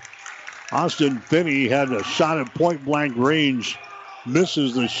foul. Austin Finney had a shot at point-blank range.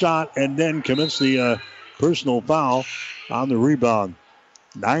 Misses the shot, and then commits the personal foul on the rebound.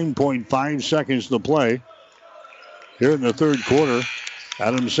 9.5 seconds to play here in the third quarter.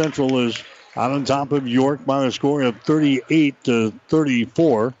 Adams Central is out on top of York by a score of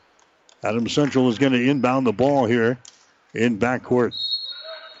 38-34. Adams Central is going to inbound the ball here in backcourt.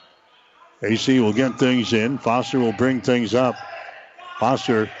 AC will get things in. Foster will bring things up.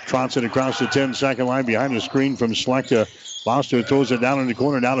 Foster trots it across the 10-second line behind the screen from Slechta. Foster throws it down in the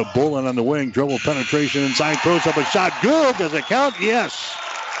corner, now to Bolin on the wing. Dribble penetration inside, throws up a shot. Good. Does it count? Yes.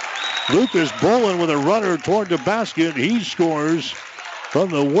 Lucas Bolin with a runner toward the basket. He scores from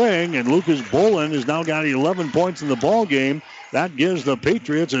the wing, and Lucas Bolin has now got 11 points in the ball game. That gives the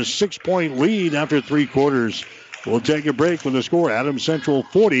Patriots a 6-point lead after 3 quarters. We'll take a break with the score. Adams Central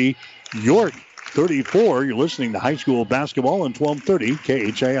 40, York 34. You're listening to high school basketball on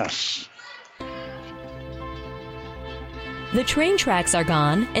 1230 KHAS. The train tracks are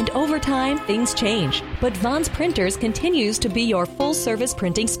gone, and over time, things change. But Vaughn's Printers continues to be your full-service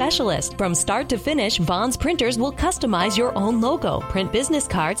printing specialist. From start to finish, Vaughn's Printers will customize your own logo, print business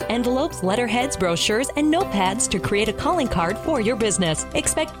cards, envelopes, letterheads, brochures, and notepads to create a calling card for your business.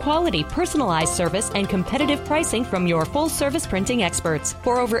 Expect quality, personalized service and competitive pricing from your full-service printing experts.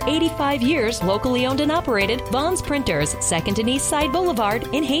 For over 85 years, locally owned and operated, Vaughn's Printers, 2nd and East Side Boulevard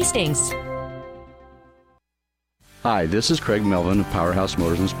in Hastings. Hi, this is Craig Melvin of Powerhouse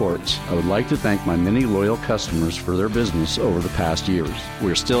Motors and Sports. I would like to thank my many loyal customers for their business over the past years.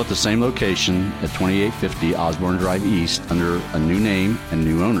 We're still at the same location at 2850 Osborne Drive East under a new name and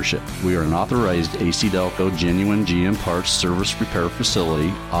new ownership. We are an authorized AC Delco genuine GM parts service repair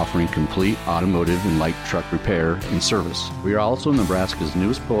facility offering complete automotive and light truck repair and service. We are also Nebraska's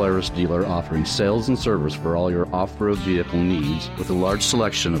newest Polaris dealer offering sales and service for all your off-road vehicle needs with a large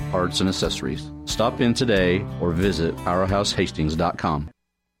selection of parts and accessories. Stop in today or visit PowerhouseHastings.com.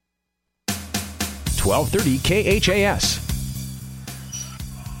 1230 KHAS.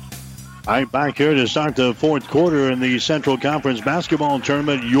 All right, back here to start the fourth quarter in the Central Conference basketball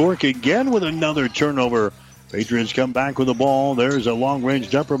tournament. York again with another turnover. Patriots come back with the ball. There's a long-range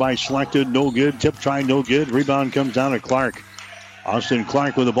jumper by Slechta. No good. Tip try, no good. Rebound comes down to Clark. Austin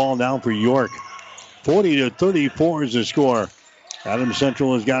Clark with the ball now for York. 40-34 is the score. Adams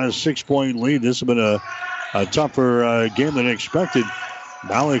Central has got a 6-point lead. This has been a tougher game than expected.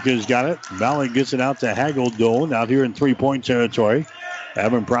 Malik has got it. Malik gets it out to Hageldone out here in 3-point territory.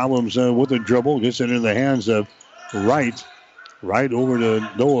 Having problems with the dribble. Gets it in the hands of Wright. Right over to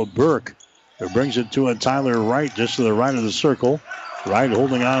Noah Burke. It brings it to a Tyler Wright just to the right of the circle. Wright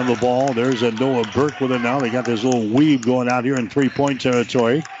holding on to the ball. There's a Noah Burke with it now. They got this little weave going out here in 3-point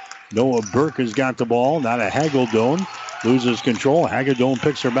territory. Noah Burke has got the ball. Now to Hageldone. Loses control. Hageldone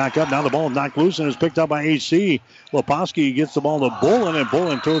picks her back up. Now the ball knocked loose and is picked up by AC. Leposki gets the ball to Bolin, and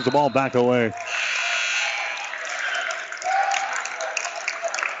Bolin throws the ball back away.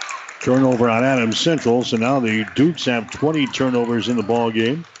 Turnover on Adams Central. So now the Dukes have 20 turnovers in the ball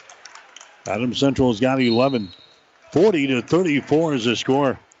game. Adams Central has got 11. 40-34 is the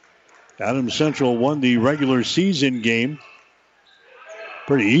score. Adams Central won the regular season game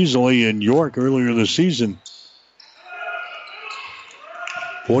pretty easily in York earlier this season.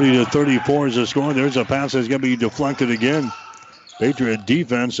 40-34 is the score. There's a pass that's going to be deflected again. Patriot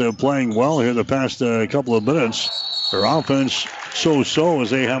defense playing well here the past couple of minutes. Their offense so-so as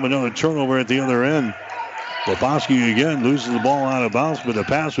they have another turnover at the other end. Leposki again loses the ball out of bounds, but the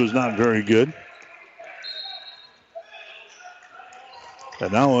pass was not very good.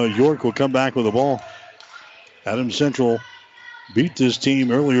 And now York will come back with the ball. Adams Central beat this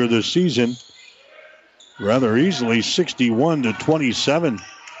team earlier this season rather easily, 61-27.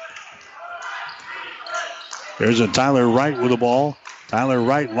 There's a Tyler Wright with the ball. Tyler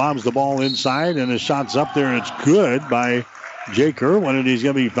Wright lobs the ball inside, and the shot's up there. It's good by Jake Irwin, and he's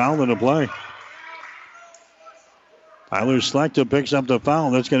going to be fouled in the play. Tyler Slechta picks up the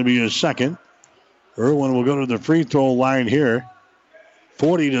foul. That's going to be his second. Irwin will go to the free throw line here.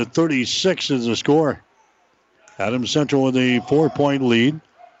 40-36 is the score. Adams Central with a 4-point lead.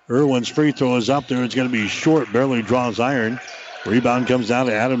 Irwin's free throw is up there. It's going to be short, barely draws iron. Rebound comes down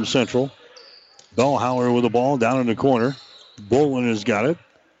to Adams Central. Bellhauer with the ball down in the corner. Bolin has got it.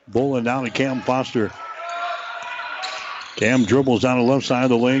 Bolin down to Cam Foster. Cam dribbles down the left side of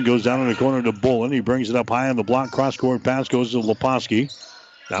the lane, goes down in the corner to Bolin. He brings it up high on the block. Cross-court pass goes to Leposki.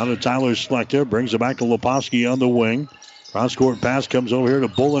 Down to Tyler Slechta. Brings it back to Leposki on the wing. Cross-court pass comes over here to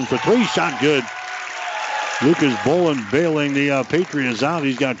Bolin for three. Shot good. Lucas Bolin bailing the Patriots out.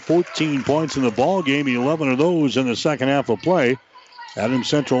 He's got 14 points in the ball game. 11 of those in the second half of play. Adams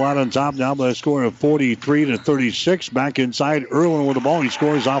Central out on top now by a score of 43-36. Back inside, Irwin with the ball. He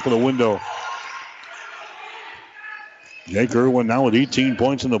scores off of the window. Jake Irwin now with 18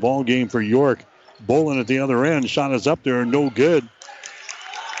 points in the ball game for York. Bolin at the other end. Shot is up there, no good.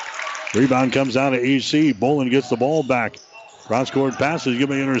 Rebound comes out of AC. Bolin gets the ball back. Cross-court pass is going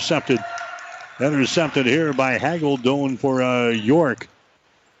to be intercepted. Intercepted here by Hageldone for York.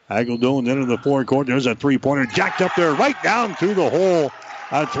 Hageldone into the forecourt. There's a three-pointer jacked up there right down through the hole.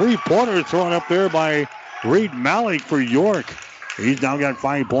 A three-pointer thrown up there by Reed Malik for York. He's now got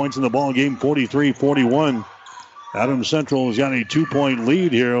 5 points in the ball game, 43-41. Adams Central has got a 2-point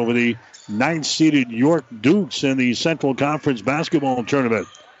lead here over the 9th-seeded York Dukes in the Central Conference basketball tournament.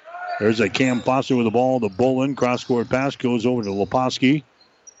 There's a Cam Foster with the ball. The Bolin cross-court pass goes over to Leposki.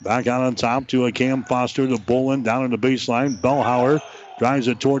 Back out on top to a Cam Foster. The Bolin down in the baseline. Bellhauer drives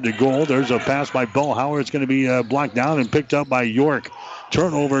it toward the goal. There's a pass by Bellhauer. It's going to be blocked down and picked up by York.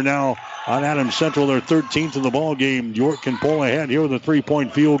 Turnover now on Adams Central. They're 13th in the ball game. York can pull ahead here with a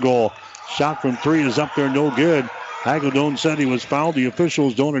 3-point field goal. Shot from three is up there, no good. Hageldone said he was fouled. The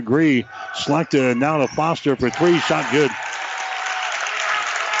officials don't agree. Slechta now to Foster for three. Shot good.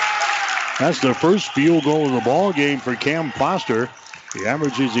 That's the first field goal of the ball game for Cam Foster. The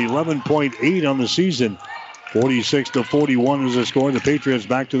average is 11.8 on the season. 46-41 is the score. The Patriots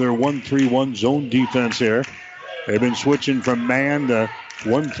back to their 1-3-1 zone defense here. They've been switching from man to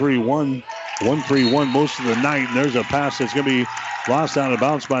 1-3-1. 1-3-1 most of the night. And there's a pass that's going to be lost out of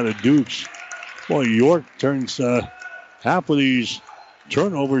bounds by the Dukes. Well, York turns half of these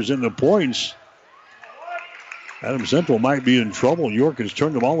turnovers into points. Adams Central might be in trouble. York has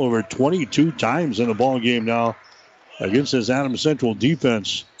turned the ball over 22 times in the ball game now against this Adams Central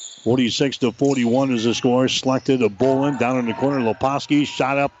defense. 46-41 is the score. Slechta to Bolin down in the corner. Leposki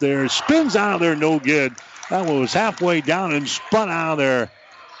shot up there. Spins out of there. No good. That one was halfway down and spun out of there.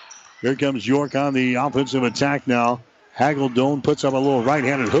 Here comes York on the offensive attack now. Hageldone puts up a little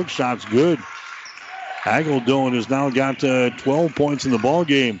right-handed hook shot. Good. Hageldone has now got 12 points in the ball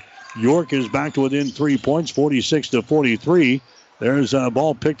game. York is back to within 3 points, 46-43. There's a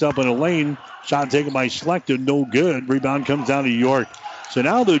ball picked up in a lane. Shot taken by Slechta, no good. Rebound comes down to York. So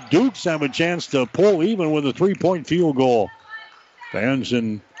now the Dukes have a chance to pull even with a 3-point field goal. Fans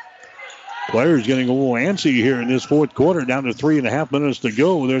in Players getting a little antsy here in this fourth quarter, down to 3.5 minutes to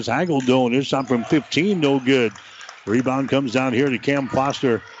go. There's Hageldone. His shot from 15, no good. Rebound comes down here to Cam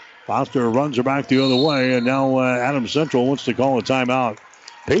Foster. Foster runs her back the other way, and now Adams Central wants to call a timeout.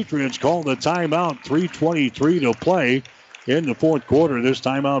 Patriots call the timeout, 3:23 to play in the fourth quarter. This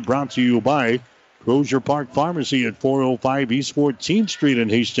timeout brought to you by Crozier Park Pharmacy at 405 East 14th Street in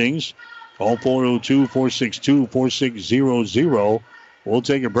Hastings. Call 402-462-4600. We'll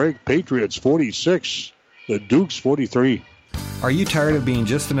take a break. Patriots 46, the Dukes 43. Are you tired of being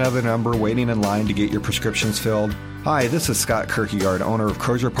just another number waiting in line to get your prescriptions filled? Hi, this is Scott Kierkegaard, owner of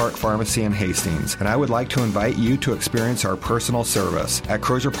Crozier Park Pharmacy in Hastings, and I would like to invite you to experience our personal service. At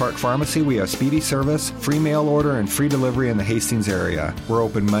Crozier Park Pharmacy, we have speedy service, free mail order, and free delivery in the Hastings area. We're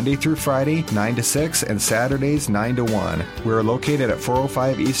open Monday through Friday, 9 to 6, and Saturdays, 9 to 1. We're located at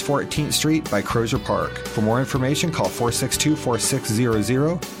 405 East 14th Street by Crozier Park. For more information, call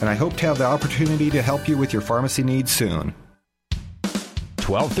 462-4600, and I hope to have the opportunity to help you with your pharmacy needs soon.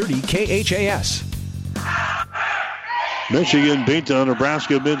 1230 KHAS. Michigan beat the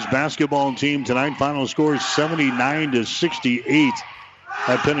Nebraska men's basketball team tonight. Final score 79-68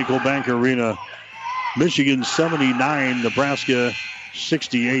 at Pinnacle Bank Arena. Michigan 79, Nebraska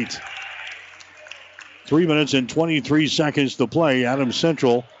 68. 3 minutes and 23 seconds to play. Adams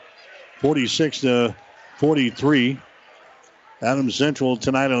Central 46-43. Adams Central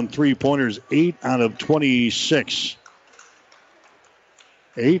tonight on three-pointers, 8 out of 26.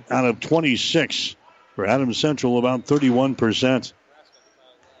 8 out of 26. For Adams Central, about 31%.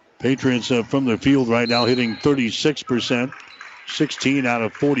 Patriots from the field right now hitting 36%, 16 out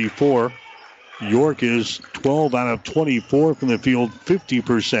of 44. York is 12 out of 24 from the field,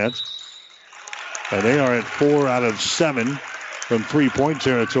 50%. And they are at 4 out of 7 from three-point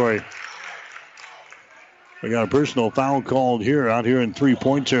territory. We got a personal foul called here, out here in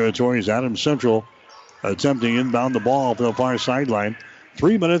three-point territory. As Adams Central attempting inbound the ball from the far sideline.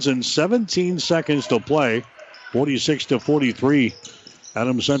 3 minutes and 17 seconds to play. 46-43.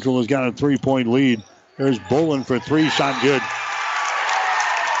 Adams Central has got a three-point lead. There's Bolin for three. Shot good.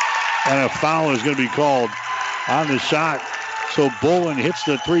 And a foul is going to be called on the shot. So Bolin hits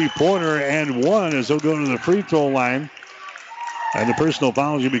the three-pointer and one as they'll go to the free throw line. And the personal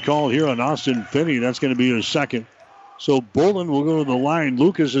foul is going to be called here on Austin Finney. That's going to be his second. So Bolin will go to the line.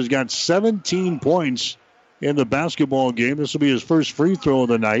 Lucas has got 17 points in the basketball game. This will be his first free throw of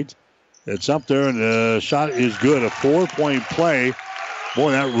the night. It's up there, and the shot is good. A 4-point play.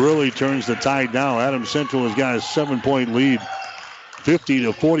 Boy, that really turns the tide now. Adams Central has got a 7-point lead,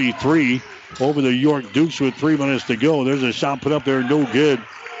 50-43 over the York Dukes with 3 minutes to go. There's a shot put up there, no good.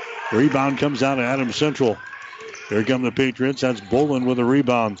 Rebound comes out of Adams Central. Here come the Patriots. That's Bolin with a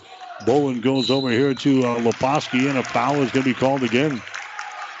rebound. Bolin goes over here to Leposki, and a foul is going to be called again.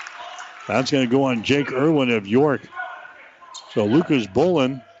 That's going to go on Jake Irwin of York. So Lucas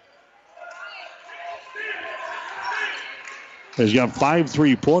Bolin has got 5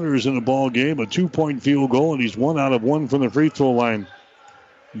 3-pointers in the ball game, a 2-point field goal, and he's 1 out of 1 from the free throw line.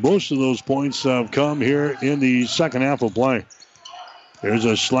 Most of those points have come here in the second half of play. There's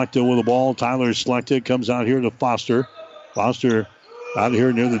a Slechta with the ball. Tyler Slechta comes out here to Foster. Foster out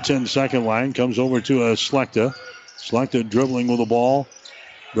here near the 10-second line, comes over to Slechta. Slechta dribbling with the ball.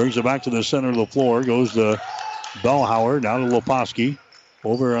 Brings it back to the center of the floor. Goes to Bellhauer. Down to Leposki.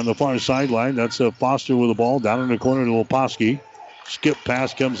 Over on the far sideline. That's Foster with the ball. Down in the corner to Leposki. Skip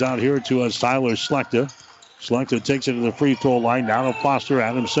pass comes out here to Tyler Slechta. Slechta takes it to the free throw line. Down to Foster.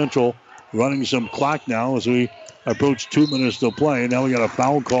 Adams Central running some clock now as we approach 2 minutes to play. Now we got a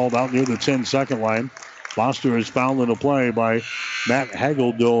foul called out near the 10-second line. Foster is fouled in the play by Matt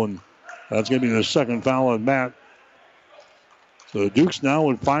Hageldone. That's going to be the second foul on Matt. So the Dukes now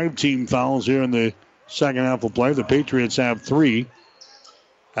with 5 team fouls here in the second half of play. The Patriots have 3.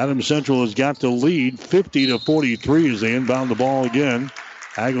 Adams Central has got the lead 50-43 as they inbound the ball again.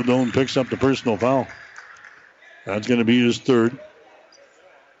 Hageldone picks up the personal foul. That's going to be his third.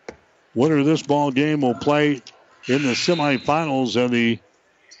 Winner of this ball game will play in the semifinals of the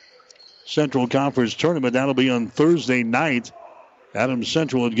Central Conference Tournament. That'll be on Thursday night. Adams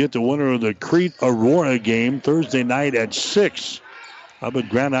Central would get the winner of the Crete Aurora game Thursday night at 6 up at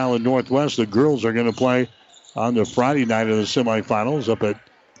Grand Island Northwest. The girls are going to play on the Friday night of the semifinals up at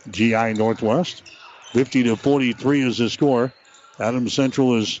GI Northwest. 50-43 is the score. Adams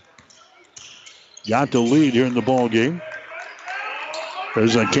Central has got the lead here in the ball game.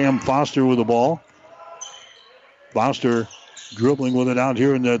 There's a Cam Foster with the ball. Foster dribbling with it out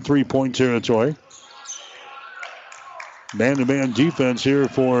here in the three-point territory. Man-to-man defense here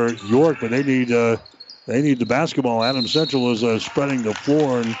for York, but they need the basketball. Adams Central is spreading the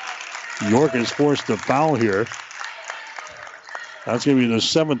floor, and York has forced the foul here. That's going to be the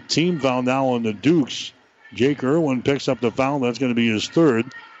 7th team foul now on the Dukes. Jake Irwin picks up the foul. That's going to be his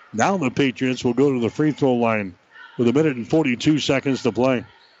 3rd. Now the Patriots will go to the free throw line with 1 minute and 42 seconds to play.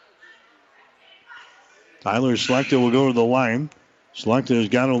 Tyler Slechta will go to the line. Slechta has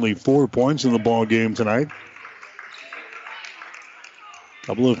got only 4 points in the ball game tonight.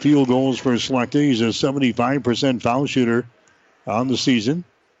 Couple of field goals for Slechta. He's a 75% foul shooter on the season.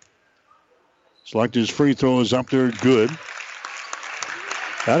 Slechta's free throw is up there, good.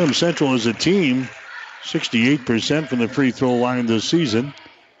 Adams Central as a team, 68% from the free throw line this season.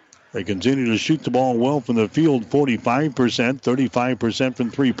 They continue to shoot the ball well from the field, 45%, 35%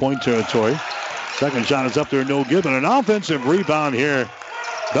 from three-point territory. Second shot is up there, no good, but an offensive rebound here.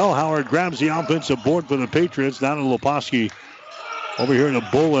 Bellhauer grabs the offensive board for the Patriots, down to Leposki. Over here to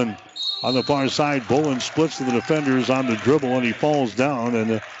Bolin on the far side. Bolin splits to the defenders on the dribble, and he falls down, and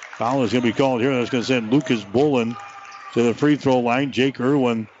the foul is going to be called here. That's going to send Lucas Bolin to the free throw line. Jake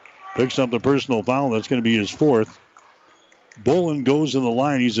Irwin picks up the personal foul. That's going to be his 4th. Bolin goes to the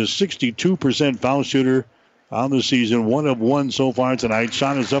line. He's a 62% foul shooter on the season. 1 of 1 so far tonight.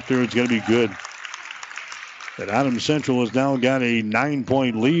 Shot is up there. It's going to be good. And Adams Central has now got a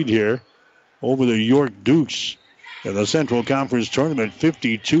 9-point lead here over the York Dukes in the Central Conference Tournament,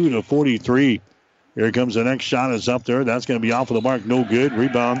 52-43. Here comes the next shot. It's up there. That's going to be off of the mark. No good.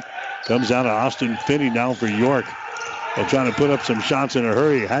 Rebound comes out of Austin Finney now for York. They're trying to put up some shots in a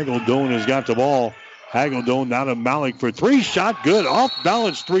hurry. Hageldone has got the ball. Hageldone now to Malik for 3. Shot good. Off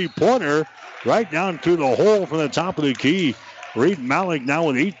balance 3-pointer. Right down through the hole from the top of the key. Reed Malik now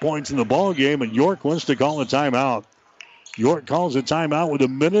with 8 points in the ball game, and York wants to call a timeout. York calls a timeout with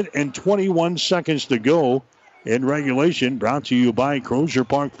 1 minute and 21 seconds to go in regulation. Brought to you by Crozier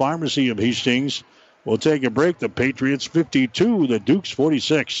Park Pharmacy of Hastings. We'll take a break. The Patriots 52, the Dukes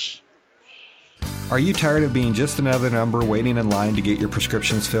 46. Are you tired of being just another number waiting in line to get your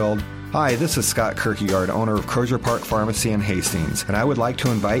prescriptions filled? Hi, this is Scott Kierkegaard, owner of Crozier Park Pharmacy in Hastings, and I would like to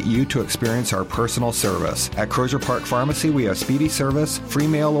invite you to experience our personal service. At Crozier Park Pharmacy, we have speedy service, free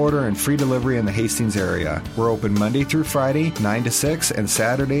mail order, and free delivery in the Hastings area. We're open Monday through Friday, 9 to 6, and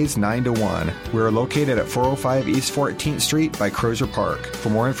Saturdays, 9 to 1. We are located at 405 East 14th Street by Crozier Park. For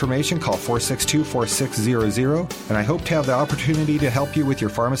more information, call 462-4600, and I hope to have the opportunity to help you with your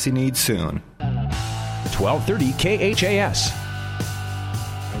pharmacy needs soon. 1230 KHAS.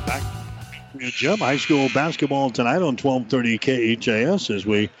 Back Gem High School basketball tonight on 1230 KHAS as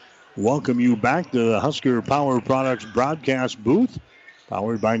we welcome you back to the Husker Power Products broadcast booth,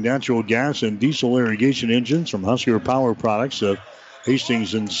 powered by natural gas and diesel irrigation engines from Husker Power Products of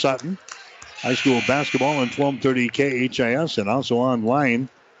Hastings and Sutton. High school basketball on 1230 KHAS and also online,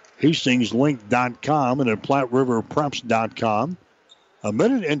 hastingslink.com and at PlatteRiverPreps.com. 1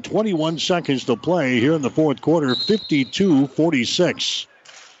 minute and 21 seconds to play here in the fourth quarter, 52-46.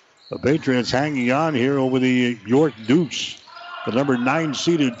 The Patriots hanging on here over the York Dukes, the number 9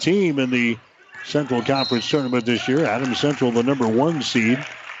 seeded team in the Central Conference Tournament this year. Adams Central, the number 1 seed.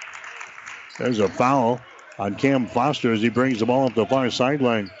 There's a foul on Cam Foster as he brings the ball up the far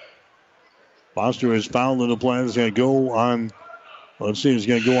sideline. Foster is fouled in the play. It's going to go on, it's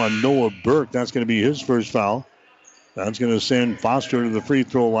going to go on Noah Burke. That's going to be his first foul. That's going to send Foster to the free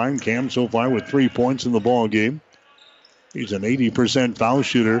throw line. Cam so far with 3 points in the ball game. He's an 80% foul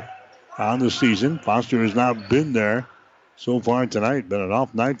shooter on the season. Foster has not been there so far tonight. Been an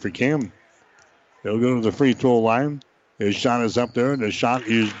off night for Cam. He'll go to the free throw line. His shot is up there, and the shot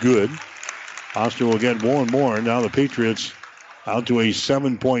is good. Foster will get more and more. Now the Patriots out to a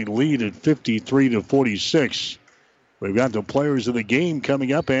 7-point lead at 53-46. We've got the players of the game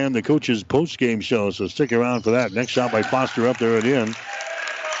coming up and the coach's post-game show, so stick around for that. Next shot by Foster up there and in.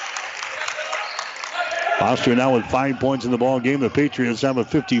 Foster now with 5 points in the ball game. The Patriots have a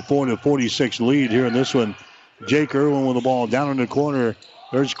 54-46 lead here in this one. Jake Irwin with the ball down in the corner.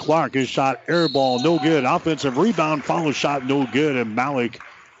 There's Clark. His shot, air ball, no good. Offensive rebound, follow shot, no good. And Malik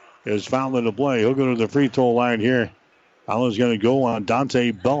is fouled in the play. He'll go to the free throw line here. Foul is going to go on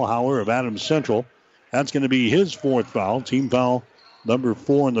Dante Bellhauer of Adams Central. That's going to be his 4th foul. Team foul number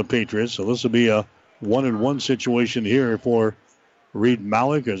 4 in the Patriots. So this will be a 1-and-1 situation here for Reed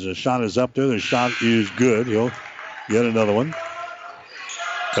Malik as the shot is up there. The shot is good. He'll get another one.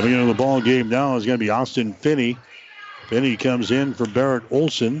 Coming into the ball game now is going to be Austin Finney. Finney comes in for Barrett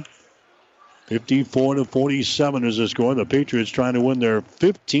Olson. 54-47 is the score. The Patriots trying to win their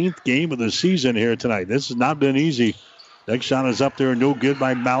 15th game of the season here tonight. This has not been easy. Next shot is up there. No good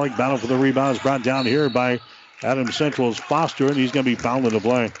by Malik. Battle for the rebound is brought down here by Adams Central's Foster, and he's going to be fouled in the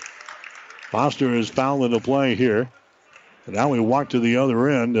play. Foster is fouled in the play here. And now we walk to the other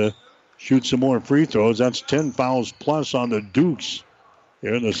end. shoot some more free throws. That's 10 fouls plus on the Dukes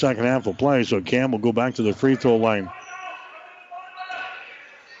here in the second half of play. So Cam will go back to the free throw line.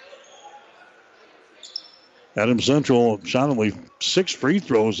 Adams Central shot only 6 free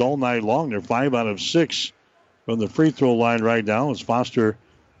throws all night long. They're 5 out of 6 from the free throw line right now as Foster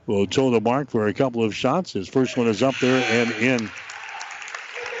will toe the mark for a couple of shots. His first one is up there and in.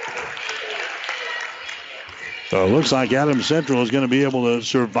 So it looks like Adams Central is going to be able to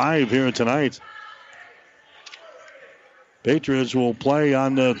survive here tonight. Patriots will play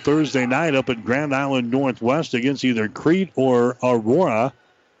on Thursday night up at Grand Island Northwest against either Crete or Aurora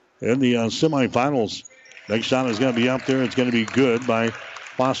in the semifinals. Next shot is going to be up there. It's going to be good by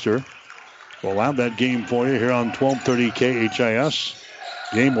Foster. We'll have that game for you here on 1230 KHIS.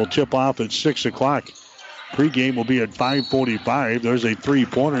 Game will tip off at 6 o'clock. Pre-game will be at 5:45. There's a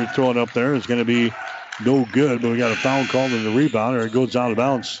three-pointer thrown up there. It's going to be no good, but we got a foul called in the rebound, or it goes out of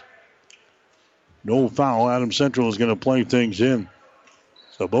bounds. No foul. Adams Central is going to play things in.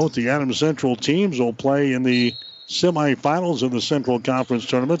 So both the Adams Central teams will play in the semifinals of the Central Conference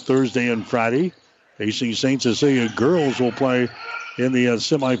Tournament Thursday and Friday. Hastings St. Cecilia girls will play in the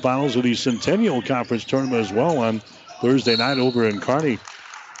semifinals of the Centennial Conference Tournament as well on Thursday night over in Kearney.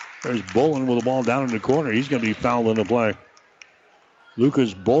 There's Bolin with the ball down in the corner. He's going to be fouled in the play.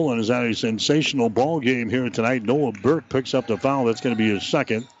 Lucas Bolin has had a sensational ball game here tonight. Noah Burke picks up the foul. That's going to be his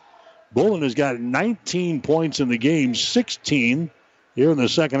second. Bolin has got 19 points in the game, 16 here in the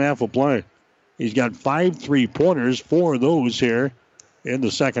second half of play. He's got 5 3-pointers, 4 of those here in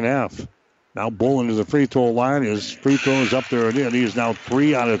the second half. Now Bolin to the free throw line. His free throw is up there and in. He is now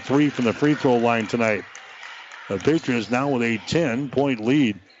 3 out of 3 from the free throw line tonight. The Patriots now with a 10-point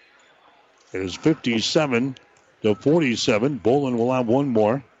lead. It is 57-47. Bolin will have one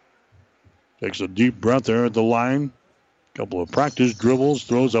more. Takes a deep breath there at the line. Couple of practice dribbles.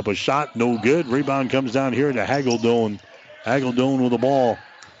 Throws up a shot. No good. Rebound comes down here to Hageldone. Hageldone with the ball.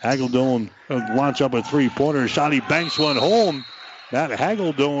 Hageldone launch up a three-pointer shot. He banks one home. That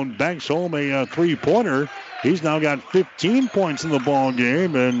Hageldone banks home a three-pointer. He's now got 15 points in the ball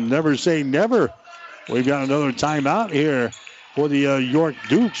game, and never say never. We've got another timeout here for the York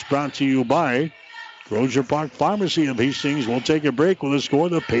Dukes, brought to you by Crozier Park Pharmacy of Hastings. We'll take a break with a score: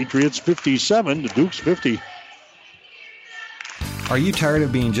 the Patriots 57, the Dukes 50. Are you tired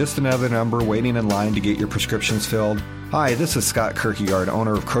of being just another number waiting in line to get your prescriptions filled? Hi, this is Scott Kierkegaard,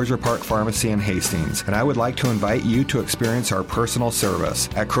 owner of Crozier Park Pharmacy in Hastings, and I would like to invite you to experience our personal service.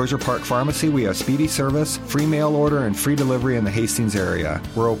 At Crozier Park Pharmacy, we have speedy service, free mail order, and free delivery in the Hastings area.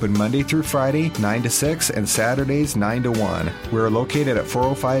 We're open Monday through Friday, 9 to 6, and Saturdays, 9 to 1. We are located at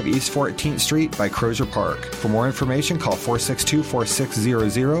 405 East 14th Street by Crozier Park. For more information, call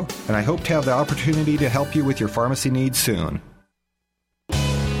 462-4600, and I hope to have the opportunity to help you with your pharmacy needs soon.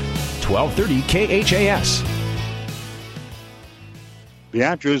 1230 KHAS.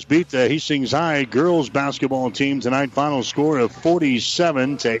 Beatrice beat the Hastings High girls basketball team tonight. Final score of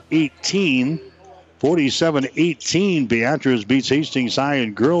 47-18. 47-18. Beatrice beats Hastings High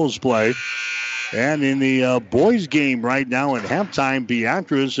in girls play. And in the boys game right now at halftime,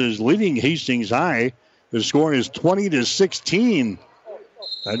 Beatrice is leading Hastings High. The score is 20-16.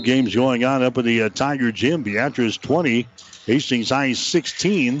 That game's going on up at the Tiger Gym. Beatrice 20, Hastings High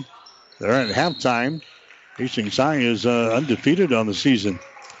 16. They're at halftime. Hastings High is undefeated on the season.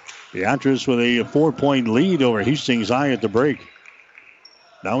 Beatrice with a 4-point lead over Hastings High at the break.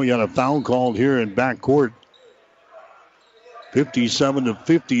 Now we got a foul called here in backcourt.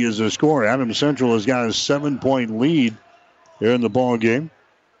 57-50 is the score. Adams Central has got a 7-point lead here in the ball game.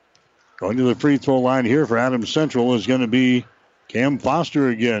 Going to the free throw line here for Adams Central is going to be Cam Foster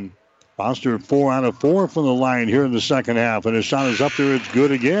again. Foster 4 out of 4 from the line here in the second half. And his shot is up there. It's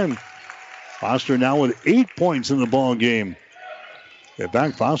good again. Foster now with 8 points in the ball game. In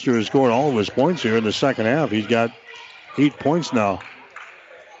fact, Foster has scored all of his points here in the second half. He's got 8 points now.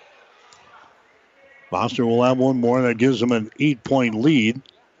 Foster will have one more. That gives him an 8-point lead.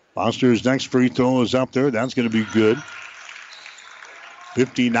 Foster's next free throw is up there. That's going to be good.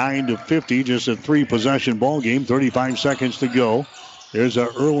 59-50, just a 3-possession ball game. 35 seconds to go. There's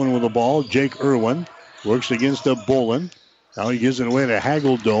Irwin with the ball. Jake Irwin works against Bolin. Now he gives it away to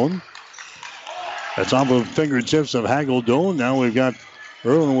Hageldone. That's off of fingertips of Hageldone. Now we've got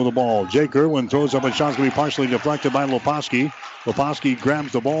Irwin with the ball. Jake Irwin throws up a shot. It's going to be partially deflected by Leposki. Leposki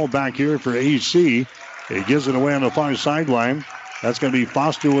grabs the ball back here for AC. He gives it away on the far sideline. That's going to be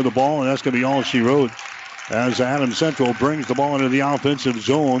Foster with the ball, and that's going to be all she wrote. As Adams Central brings the ball into the offensive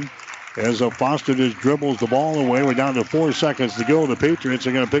zone. As Foster just dribbles the ball away. We're down to 4 seconds to go. The Patriots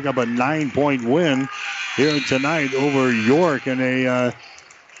are going to pick up a 9-point win here tonight over York in a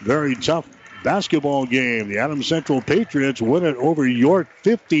very tough basketball game. The Adams Central Patriots win it over York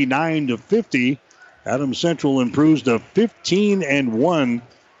 59-50. Adams Central improves to 15-1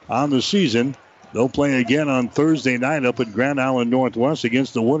 on the season. They'll play again on Thursday night up at Grand Island Northwest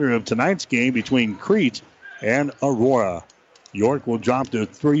against the winner of tonight's game between Crete and Aurora. York will drop to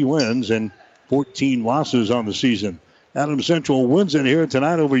 3 wins and 14 losses on the season. Adams Central wins it here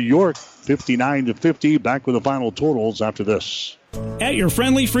tonight over York 59-50. Back with the final totals after this. At your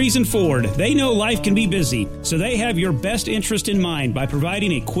friendly Friesen Ford, they know life can be busy, so they have your best interest in mind by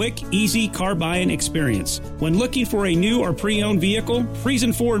providing a quick, easy car buying experience. When looking for a new or pre-owned vehicle,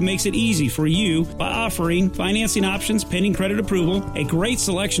 Friesen Ford makes it easy for you by offering financing options pending credit approval, a great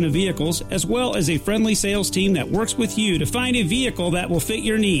selection of vehicles, as well as a friendly sales team that works with you to find a vehicle that will fit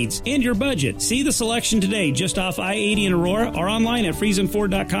your needs and your budget. See the selection today just off I-80 in Aurora or online at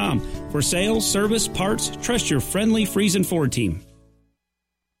FriesenFord.com. For sales, service, parts, trust your friendly Friesen Ford team.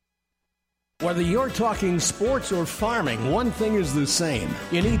 Whether you're talking sports or farming, one thing is the same.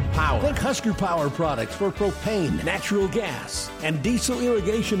 You need power. Think Husker Power products for propane, natural gas, and diesel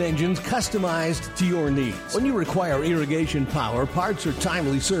irrigation engines customized to your needs. When you require irrigation power, parts, or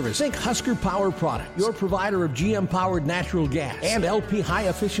timely service, think Husker Power products, your provider of GM-powered natural gas and LP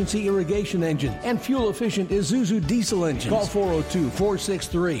high-efficiency irrigation engine and fuel-efficient Isuzu diesel engines. Call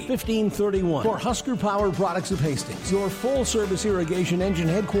 402-463-1531 for Husker Power products of Hastings, your full-service irrigation engine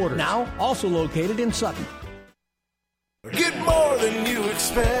headquarters. Now, also located in Sutton. Get more than you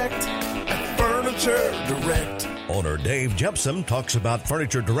expect at Furniture Direct. Owner Dave Jepson talks about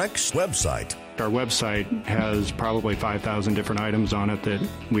Furniture Direct's website. Our website has probably 5,000 different items on it that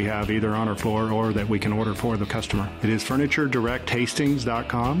we have either on our floor or that we can order for the customer. It is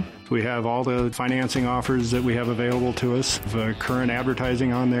FurnitureDirectHastings.com. We have all the financing offers that we have available to us, the current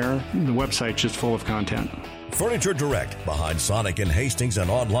advertising on there. The website's just full of content. Furniture Direct, behind Sonic in Hastings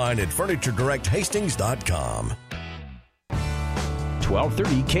and online at FurnitureDirectHastings.com.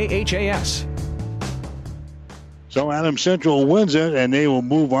 1230 KHAS. So Adams Central wins it, and they will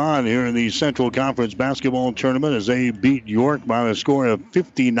move on here in the Central Conference Basketball Tournament as they beat York by a score of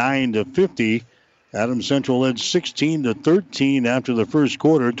 59-50. Adams Central led 16-13 after the first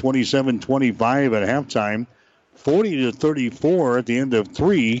quarter, 27-25 at halftime, 40-34 at the end of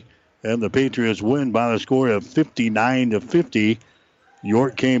 3. And the Patriots win by the score of 59-50.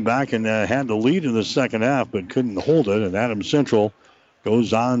 York came back and had the lead in the second half, but couldn't hold it. And Adams Central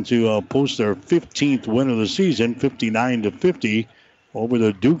goes on to post their 15th win of the season, 59-50, over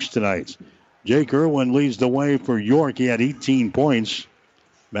the Dukes tonight. Jake Irwin leads the way for York. He had 18 points.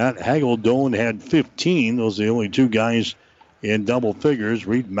 Matt Hageldone had 15. Those are the only two guys in double figures.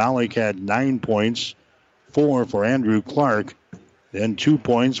 Reed Malik had 9 points, 4 for Andrew Clark. Then 2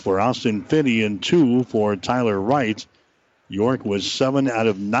 points for Austin Finney and 2 for Tyler Wright. York was 7 out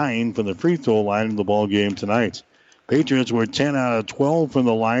of 9 from the free throw line in the ball game tonight. Patriots were 10 out of 12 from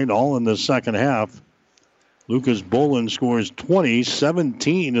the line, all in the second half. Lucas Bolin scores 20,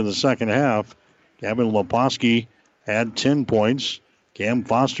 17 in the second half. Gavin Leposki had 10 points. Cam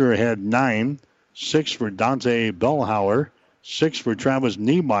Foster had 9, 6 for Dante Bellhauer, 6 for Travis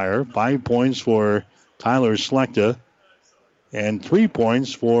Niemeyer, 5 points for Tyler Slechta, and 3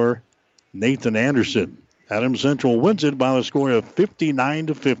 points for Nathan Anderson. Adams Central wins it by the score of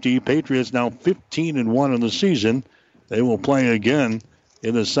 59-50. Patriots now 15-1 in the season. They will play again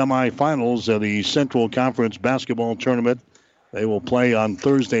in the semifinals of the Central Conference Basketball Tournament. They will play on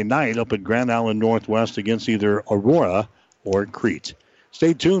Thursday night up at Grand Island Northwest against either Aurora or Crete.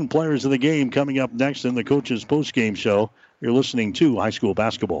 Stay tuned. Players of the game coming up next in the Coach's Postgame Show. You're listening to High School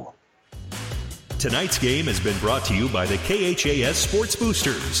Basketball. Tonight's game has been brought to you by the KHAS Sports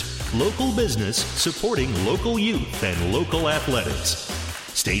Boosters, local business supporting local youth and local athletics.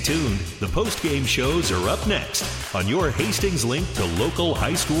 Stay tuned. The post-game shows are up next on your Hastings link to local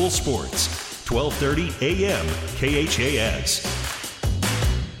high school sports. 1230 a.m. KHAS.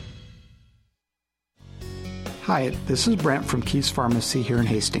 Hi, this is Brent from Keys Pharmacy here in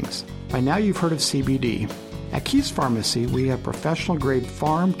Hastings. By now you've heard of CBD. At Keys Pharmacy, we have professional-grade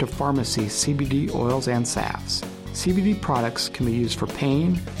farm-to-pharmacy CBD oils and salves. CBD products can be used for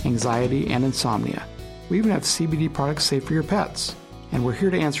pain, anxiety, and insomnia. We even have CBD products safe for your pets. And we're here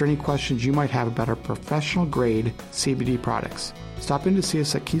to answer any questions you might have about our professional-grade CBD products. Stop in to see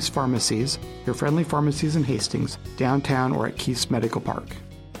us at Keys Pharmacies, your friendly pharmacies in Hastings, downtown, or at Keys Medical Park.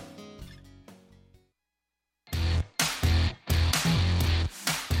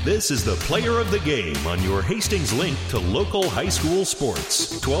 This is the player of the game on your Hastings link to local high school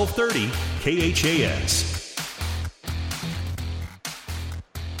sports. 1230 KHAS.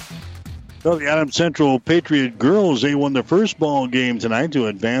 Well, the Adams Central Patriot girls, they won the first ball game tonight to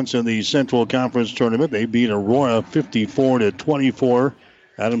advance in the Central Conference Tournament. They beat Aurora 54-24.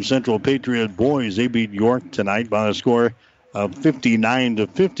 Adams Central Patriot boys, they beat York tonight by a score of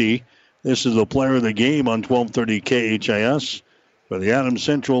 59-50. This is the player of the game on 1230 KHIS. For the Adams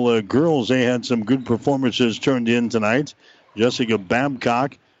Central girls, they had some good performances turned in tonight. Jessica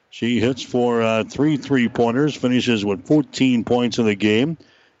Babcock, she hits for 3 3-pointers, finishes with 14 points in the game.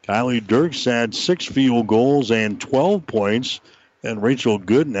 Kylie Dirks had 6 field goals and 12 points. And Rachel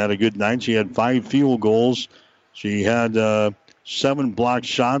Gooden had a good night. She had 5 field goals. She had 7 blocked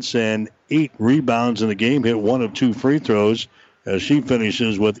shots and 8 rebounds in the game, hit 1 of 2 free throws as she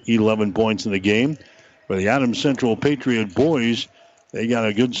finishes with 11 points in the game. For the Adams Central Patriot boys, they got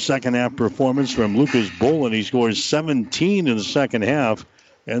a good second-half performance from Lucas Bolin. He scores 17 in the second half,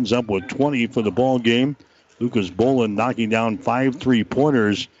 ends up with 20 for the ball game. Lucas Bolin knocking down 5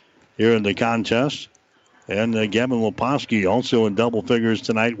 3-pointers here in the contest. And Gavin Leposki also in double figures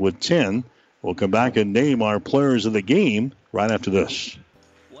tonight with 10. We'll come back and name our players of the game right after this.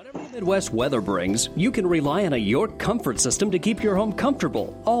 Whatever the Midwest weather brings, you can rely on a York comfort system to keep your home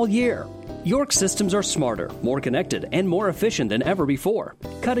comfortable all year. York systems are smarter, more connected, and more efficient than ever before,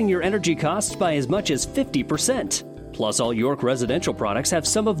 cutting your energy costs by as much as 50%. Plus, all York residential products have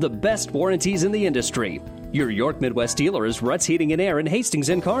some of the best warranties in the industry. Your York Midwest dealer is Ruts Heating and Air in Hastings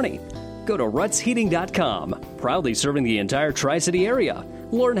and Kearney. Go to rutsheating.com, proudly serving the entire Tri-City area.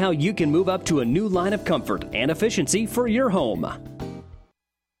 Learn how you can move up to a new line of comfort and efficiency for your home.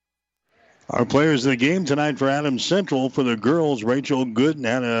 Our players of the game tonight for Adams Central. For the girls, Rachel Gooden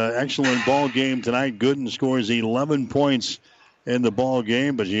had an excellent ball game tonight. Gooden scores 11 points in the ball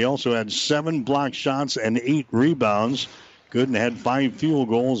game, but she also had 7 blocked shots and 8 rebounds. Gooden had 5 field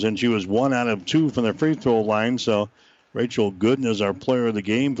goals, and she was 1 out of 2 from the free throw line. So Rachel Gooden is our player of the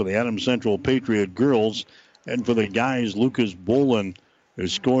game for the Adams Central Patriot girls. And for the guys, Lucas Bolin, who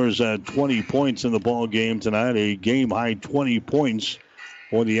scores 20 points in the ball game tonight, a game-high 20 points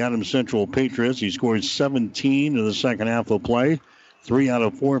for the Adams Central Patriots. He scores 17 in the second half of play, 3 out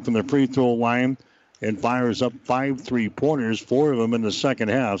of 4 from the free throw line, and fires up 5 3-pointers, 4 of them in the second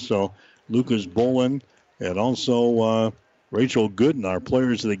half. So Lucas Bolin and also Rachel Gooden, our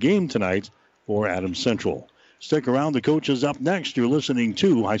players of the game tonight for Adams Central. Stick around. The coach is up next. You're listening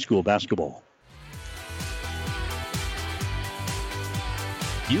to high school basketball.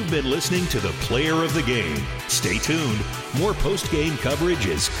 You've been listening to the player of the game. Stay tuned. More post-game coverage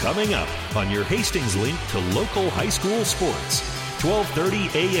is coming up on your Hastings link to local high school sports.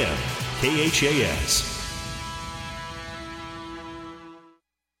 1230 a.m. KHAS.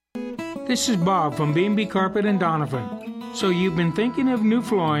 This is Bob from B&B Carpet and Donovan. So you've been thinking of new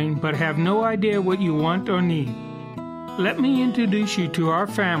flooring but have no idea what you want or need. Let me introduce you to our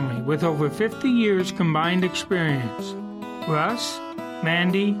family with over 50 years combined experience. Russ,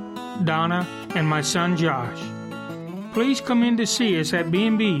 Mandy, Donna, and my son Josh. Please come in to see us at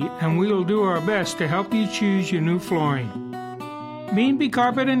B&B and we will do our best to help you choose your new flooring. B&B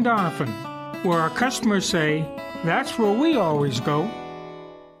Carpet and Donovan, where our customers say, that's where we always go.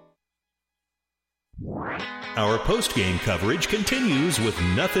 Our post-game coverage continues with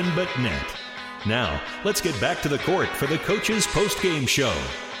Nothing But Net. Now, let's get back to the court for the coach's post-game show.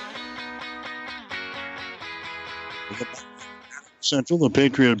 Central, the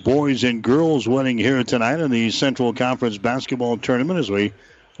Patriot boys and girls winning here tonight in the Central Conference basketball tournament as we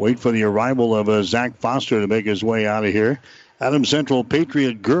wait for the arrival of Zach Foster to make his way out of here. Adams Central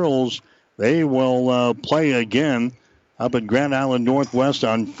Patriot girls, they will play again up at Grand Island Northwest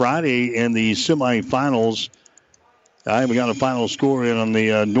on Friday in the semifinals. I haven't got a final score in on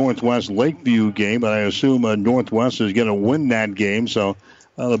the Northwest Lakeview game, but I assume Northwest is going to win that game. So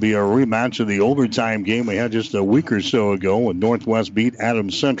that'll be a rematch of the overtime game we had just a week or so ago when Northwest beat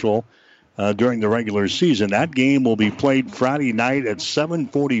Adams Central during the regular season. That game will be played Friday night at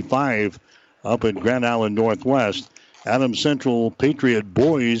 7:45 up at Grand Island Northwest. Adams Central Patriot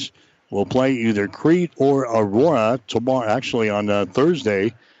boys will play either Crete or Aurora tomorrow, actually on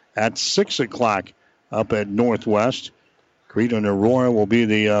Thursday at 6 o'clock up at Northwest. Crete and Aurora will be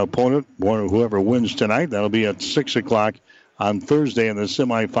the opponent. Whoever wins tonight, that'll be at 6 o'clock on Thursday in the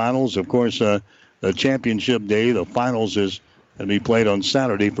semifinals. Of course, the championship day, the finals, is going to be played on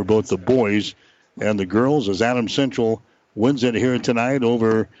Saturday for both the boys and the girls as Adams Central wins it here tonight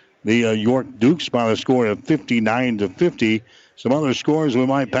over the York Dukes by a score of 59-50. Some other scores we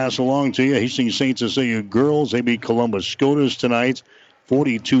might pass along to you. Hastings St. Cecilia girls, they beat Columbus Scotus tonight,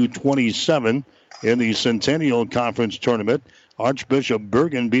 42-27 in the Centennial Conference Tournament. Archbishop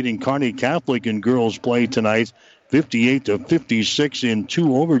Bergen beating Kearney Catholic in girls play tonight, 58-56 in 2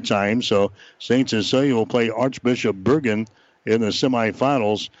 overtimes. So St. Cecilia will play Archbishop Bergen in the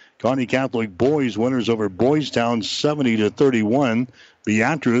semifinals. Kearney Catholic boys winners over Boys Town 70-31.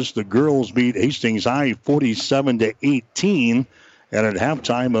 Beatrice, the girls beat Hastings High 47-18. And at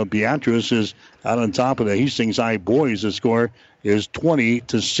halftime, Beatrice is out on top of the Hastings High boys. The score is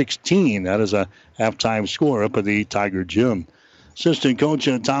 20-16. That is a halftime score up at the Tiger Gym. Assistant coach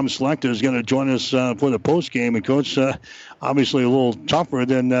Tom Selecta is going to join us for the postgame. And, Coach, obviously a little tougher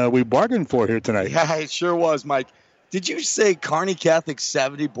than we bargained for here tonight. Yeah, it sure was, Mike. Did you say Kearney Catholic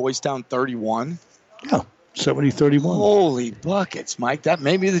 70, Boys Town 31? Yeah, 70-31. Holy buckets, Mike. That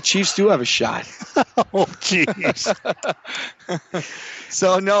maybe the Chiefs do have a shot. Oh, jeez.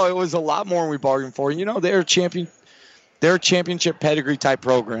 So, no, it was a lot more than we bargained for. You know, they're a championship pedigree type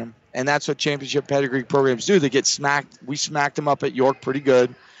program. And that's what championship pedigree programs do. They get smacked. We smacked them up at York pretty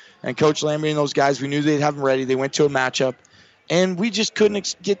good. And Coach Lambie and those guys, we knew they'd have them ready. They went to a matchup. And we just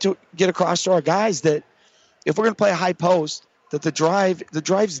couldn't get across to our guys that if we're going to play a high post, that the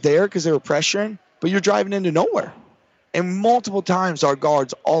drive's there because they were pressuring, but you're driving into nowhere. And multiple times our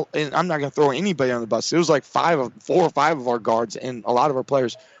guards, and I'm not going to throw anybody on the bus. It was like 4 or 5 of our guards and a lot of our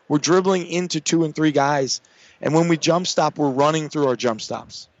players were dribbling into 2 and 3 guys. And when we jump stop, we're running through our jump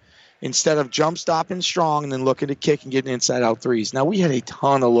stops, instead of jump stopping strong and then looking to kick and getting inside-out threes. Now, we had a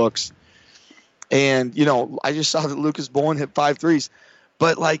ton of looks. And, you know, I just saw that Lucas Bowen hit 5 threes.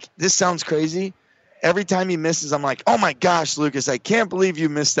 But, like, this sounds crazy. Every time he misses, I'm like, oh, my gosh, Lucas, I can't believe you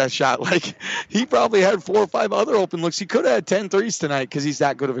missed that shot. Like, he probably had 4 or 5 other open looks. He could have had 10 threes tonight because he's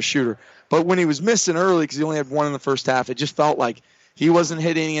that good of a shooter. But when he was missing early because he only had 1 in the first half, it just felt like he wasn't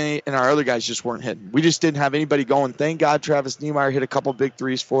hitting any, and our other guys just weren't hitting. We just didn't have anybody going. Thank God Travis Niemeyer hit a couple big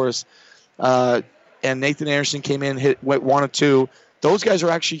threes for us. And Nathan Anderson came in, went 1 or 2. Those guys are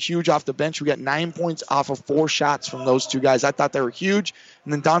actually huge off the bench. We got 9 points off of 4 shots from those 2 guys. I thought they were huge.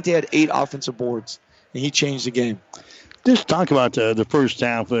 And then Dante had 8 offensive boards, and he changed the game. Just talk about the first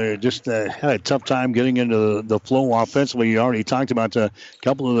half. Just had a tough time getting into the flow offensively. You already talked about a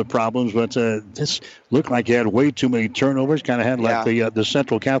couple of the problems, but this looked like you had way too many turnovers. Kind of had like the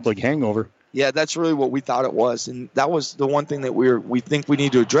Central Catholic hangover. Yeah, that's really what we thought it was. And that was the one thing that we think we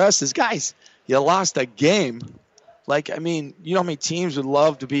need to address is, guys, you lost a game. Like, I mean, you know how many teams would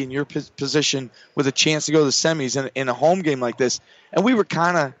love to be in your position with a chance to go to the semis in a home game like this? And we were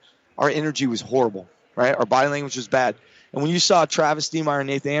our energy was horrible, right? Our body language was bad. And when you saw Travis Niemeyer and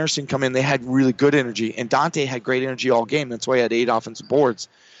Nathan Anderson come in, they had really good energy. And Dante had great energy all game. That's why he had 8 offensive boards.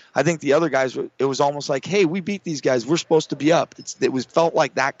 I think the other guys, it was almost like, hey, we beat these guys. We're supposed to be up. It felt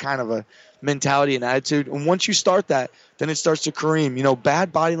like that kind of a mentality and attitude. And once you start that, then it starts to cream. You know,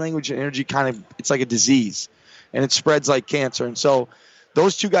 bad body language and energy it's like a disease. And it spreads like cancer. And so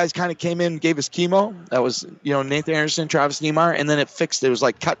those 2 guys kind of came in and gave us chemo. That was, you know, Nathan Anderson, Travis Niemeyer. And then it fixed it. It was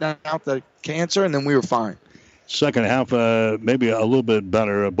like cutting out the cancer, and then we were fine. Second half, maybe a little bit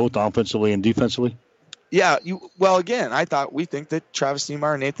better, both offensively and defensively. Yeah, again, we think that Travis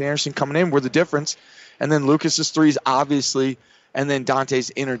Niemeyer and Nathan Anderson coming in were the difference. And then Lucas's threes, obviously, and then Dante's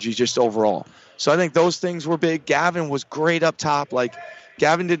energy just overall. So I think those things were big. Gavin was great up top. Like,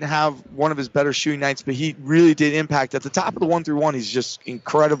 Gavin didn't have one of his better shooting nights, but he really did impact. At the top of the 1-through-1, he's just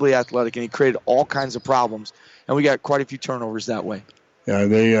incredibly athletic, and he created all kinds of problems. And we got quite a few turnovers that way.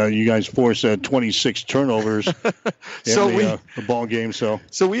 Yeah, you guys forced 26 turnovers in the ball game. So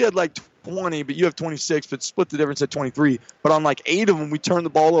we had like 20, but you have 26, but split the difference at 23. But on like 8 of them, we turned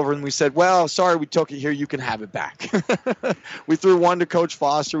the ball over and we said, well, sorry, we took it here. You can have it back. We threw 1 to Coach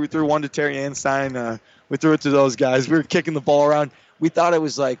Foster. We threw 1 to Terry Einstein. We threw it to those guys. We were kicking the ball around. We thought it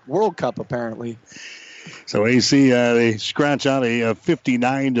was like World Cup, apparently. So AC, they scratch out a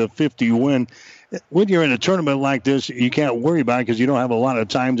 59-50 win. When you're in a tournament like this, you can't worry about it because you don't have a lot of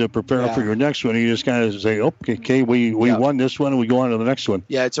time to prepare for your next one. You just kind of say, okay, we won this one, and we go on to the next one.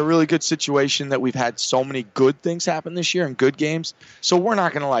 Yeah, it's a really good situation that we've had so many good things happen this year and good games. So we're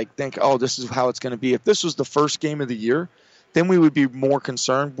not going to think, oh, this is how it's going to be. If this was the first game of the year, then we would be more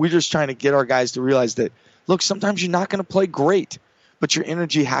concerned. We're just trying to get our guys to realize that, look, sometimes you're not going to play great, but your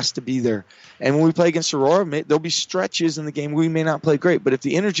energy has to be there. And when we play against Aurora, there'll be stretches in the game we may not play great. But if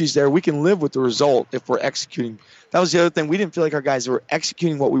the energy's there, we can live with the result if we're executing. That was the other thing. We didn't feel like our guys were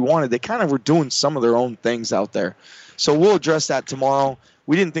executing what we wanted. They kind of were doing some of their own things out there. So we'll address that tomorrow.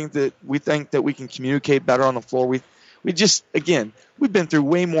 We think that we can communicate better on the floor. We just, again, we've been through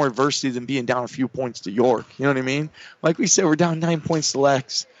way more adversity than being down a few points to York. You know what I mean? Like we said, we're down 9 points to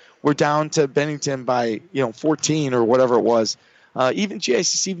Lex. We're down to Bennington by 14 or whatever it was. Even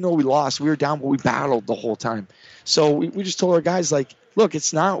GICC, even though we lost, we were down, but we battled the whole time. So we just told our guys, look,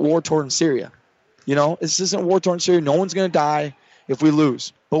 it's not war torn Syria. This isn't a war-torn series. No one's going to die if we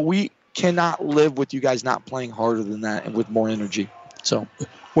lose. But we cannot live with you guys not playing harder than that and with more energy. So,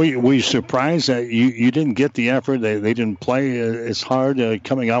 were you surprised that you didn't get the effort? They didn't play as hard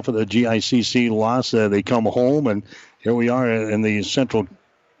coming off of the GICC loss. They come home, and here we are in the Central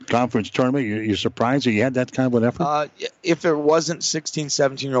Conference tournament. You're surprised that you had that kind of an effort? If it wasn't 16,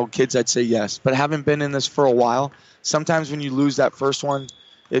 17-year-old kids, I'd say yes. But having been in this for a while, sometimes when you lose that first one,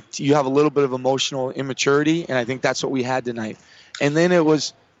 you have a little bit of emotional immaturity, and I think that's what we had tonight. And then it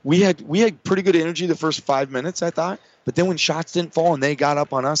was we had pretty good energy the first 5 minutes, I thought. But then when shots didn't fall and they got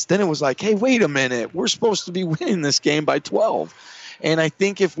up on us, then it was like, hey, wait a minute. We're supposed to be winning this game by 12. And I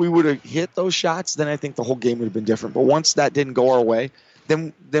think if we would have hit those shots, then I think the whole game would have been different. But once that didn't go our way,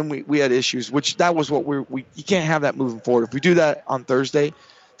 then we had issues, which that was what you can't have that moving forward. If we do that on Thursday,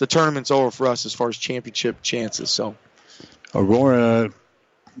 the tournament's over for us as far as championship chances. So, Aurora,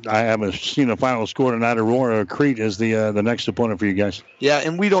 I haven't seen a final score tonight. Aurora Crete is the next opponent for you guys. Yeah,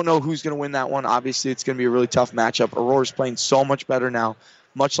 and we don't know who's going to win that one. Obviously, it's going to be a really tough matchup. Aurora's playing so much better now,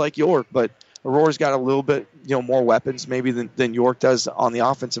 much like York, but Aurora's got a little bit more weapons maybe than York does on the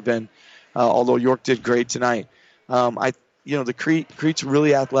offensive end, although York did great tonight. The Crete's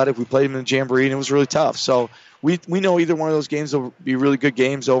really athletic. We played them in the Jamboree, and it was really tough. So we know either one of those games will be really good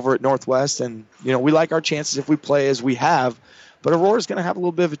games over at Northwest, and we like our chances if we play as we have. But Aurora's going to have a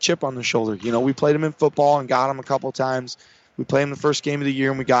little bit of a chip on their shoulder. We played them in football and got them a couple times. We played them the first game of the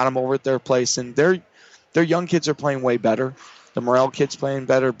year, and we got them over at their place. And their young kids are playing way better. The Morel kid's playing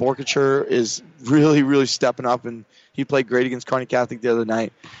better. Borkature is really, really stepping up, and he played great against Kearney Catholic the other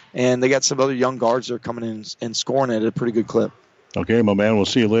night. And they got some other young guards that are coming in and scoring at a pretty good clip. Okay, my man. We'll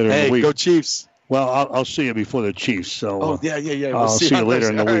see you later in the week. Hey, go Chiefs. Well, I'll see you before the Chiefs. So yeah. We'll I'll see you later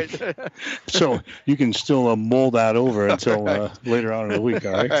in the week. So you can still mull that over until later on in the week.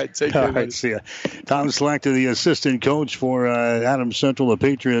 All right. All right. Take care. All right. See ya. Tom Slachter, the assistant coach for Adams Central. The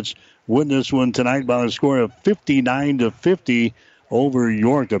Patriots win this one tonight by a score of 59-50 over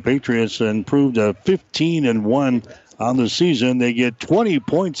York. The Patriots improved to 15-1 on the season. They get 20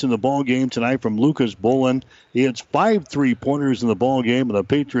 points in the ball game tonight from Lucas Bolin. He hits 5 3-pointers in the ball game, and the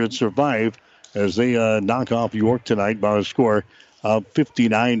Patriots survive as they knock off York tonight by a score of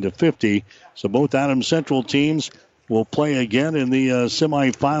 59-50. So both Adams Central teams will play again in the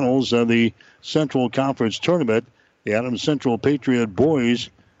semifinals of the Central Conference Tournament. The Adams Central Patriot boys,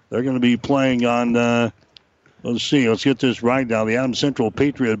 they're going to be playing on, let's get this right now. The Adams Central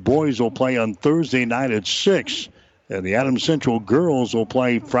Patriot boys will play on Thursday night at 6. And the Adams Central girls will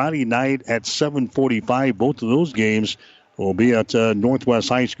play Friday night at 7:45. Both of those games will be at Northwest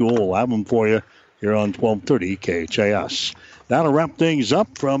High School. We'll have them for you here on 1230 KHAS. Now to wrap things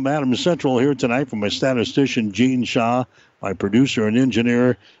up from Adams Central here tonight, from my statistician Gene Shaw, my producer and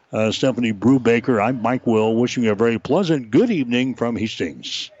engineer Stephanie Brubaker, I'm Mike Will, wishing you a very pleasant good evening from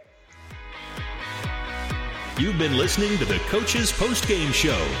Hastings. You've been listening to the Coach's Post-Game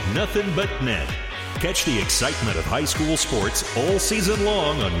Show, Nothing But Net. Catch the excitement of high school sports all season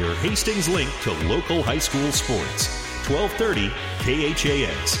long on your Hastings link to local high school sports. 1230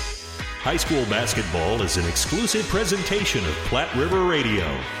 KHAS. High school basketball is an exclusive presentation of Platte River Radio.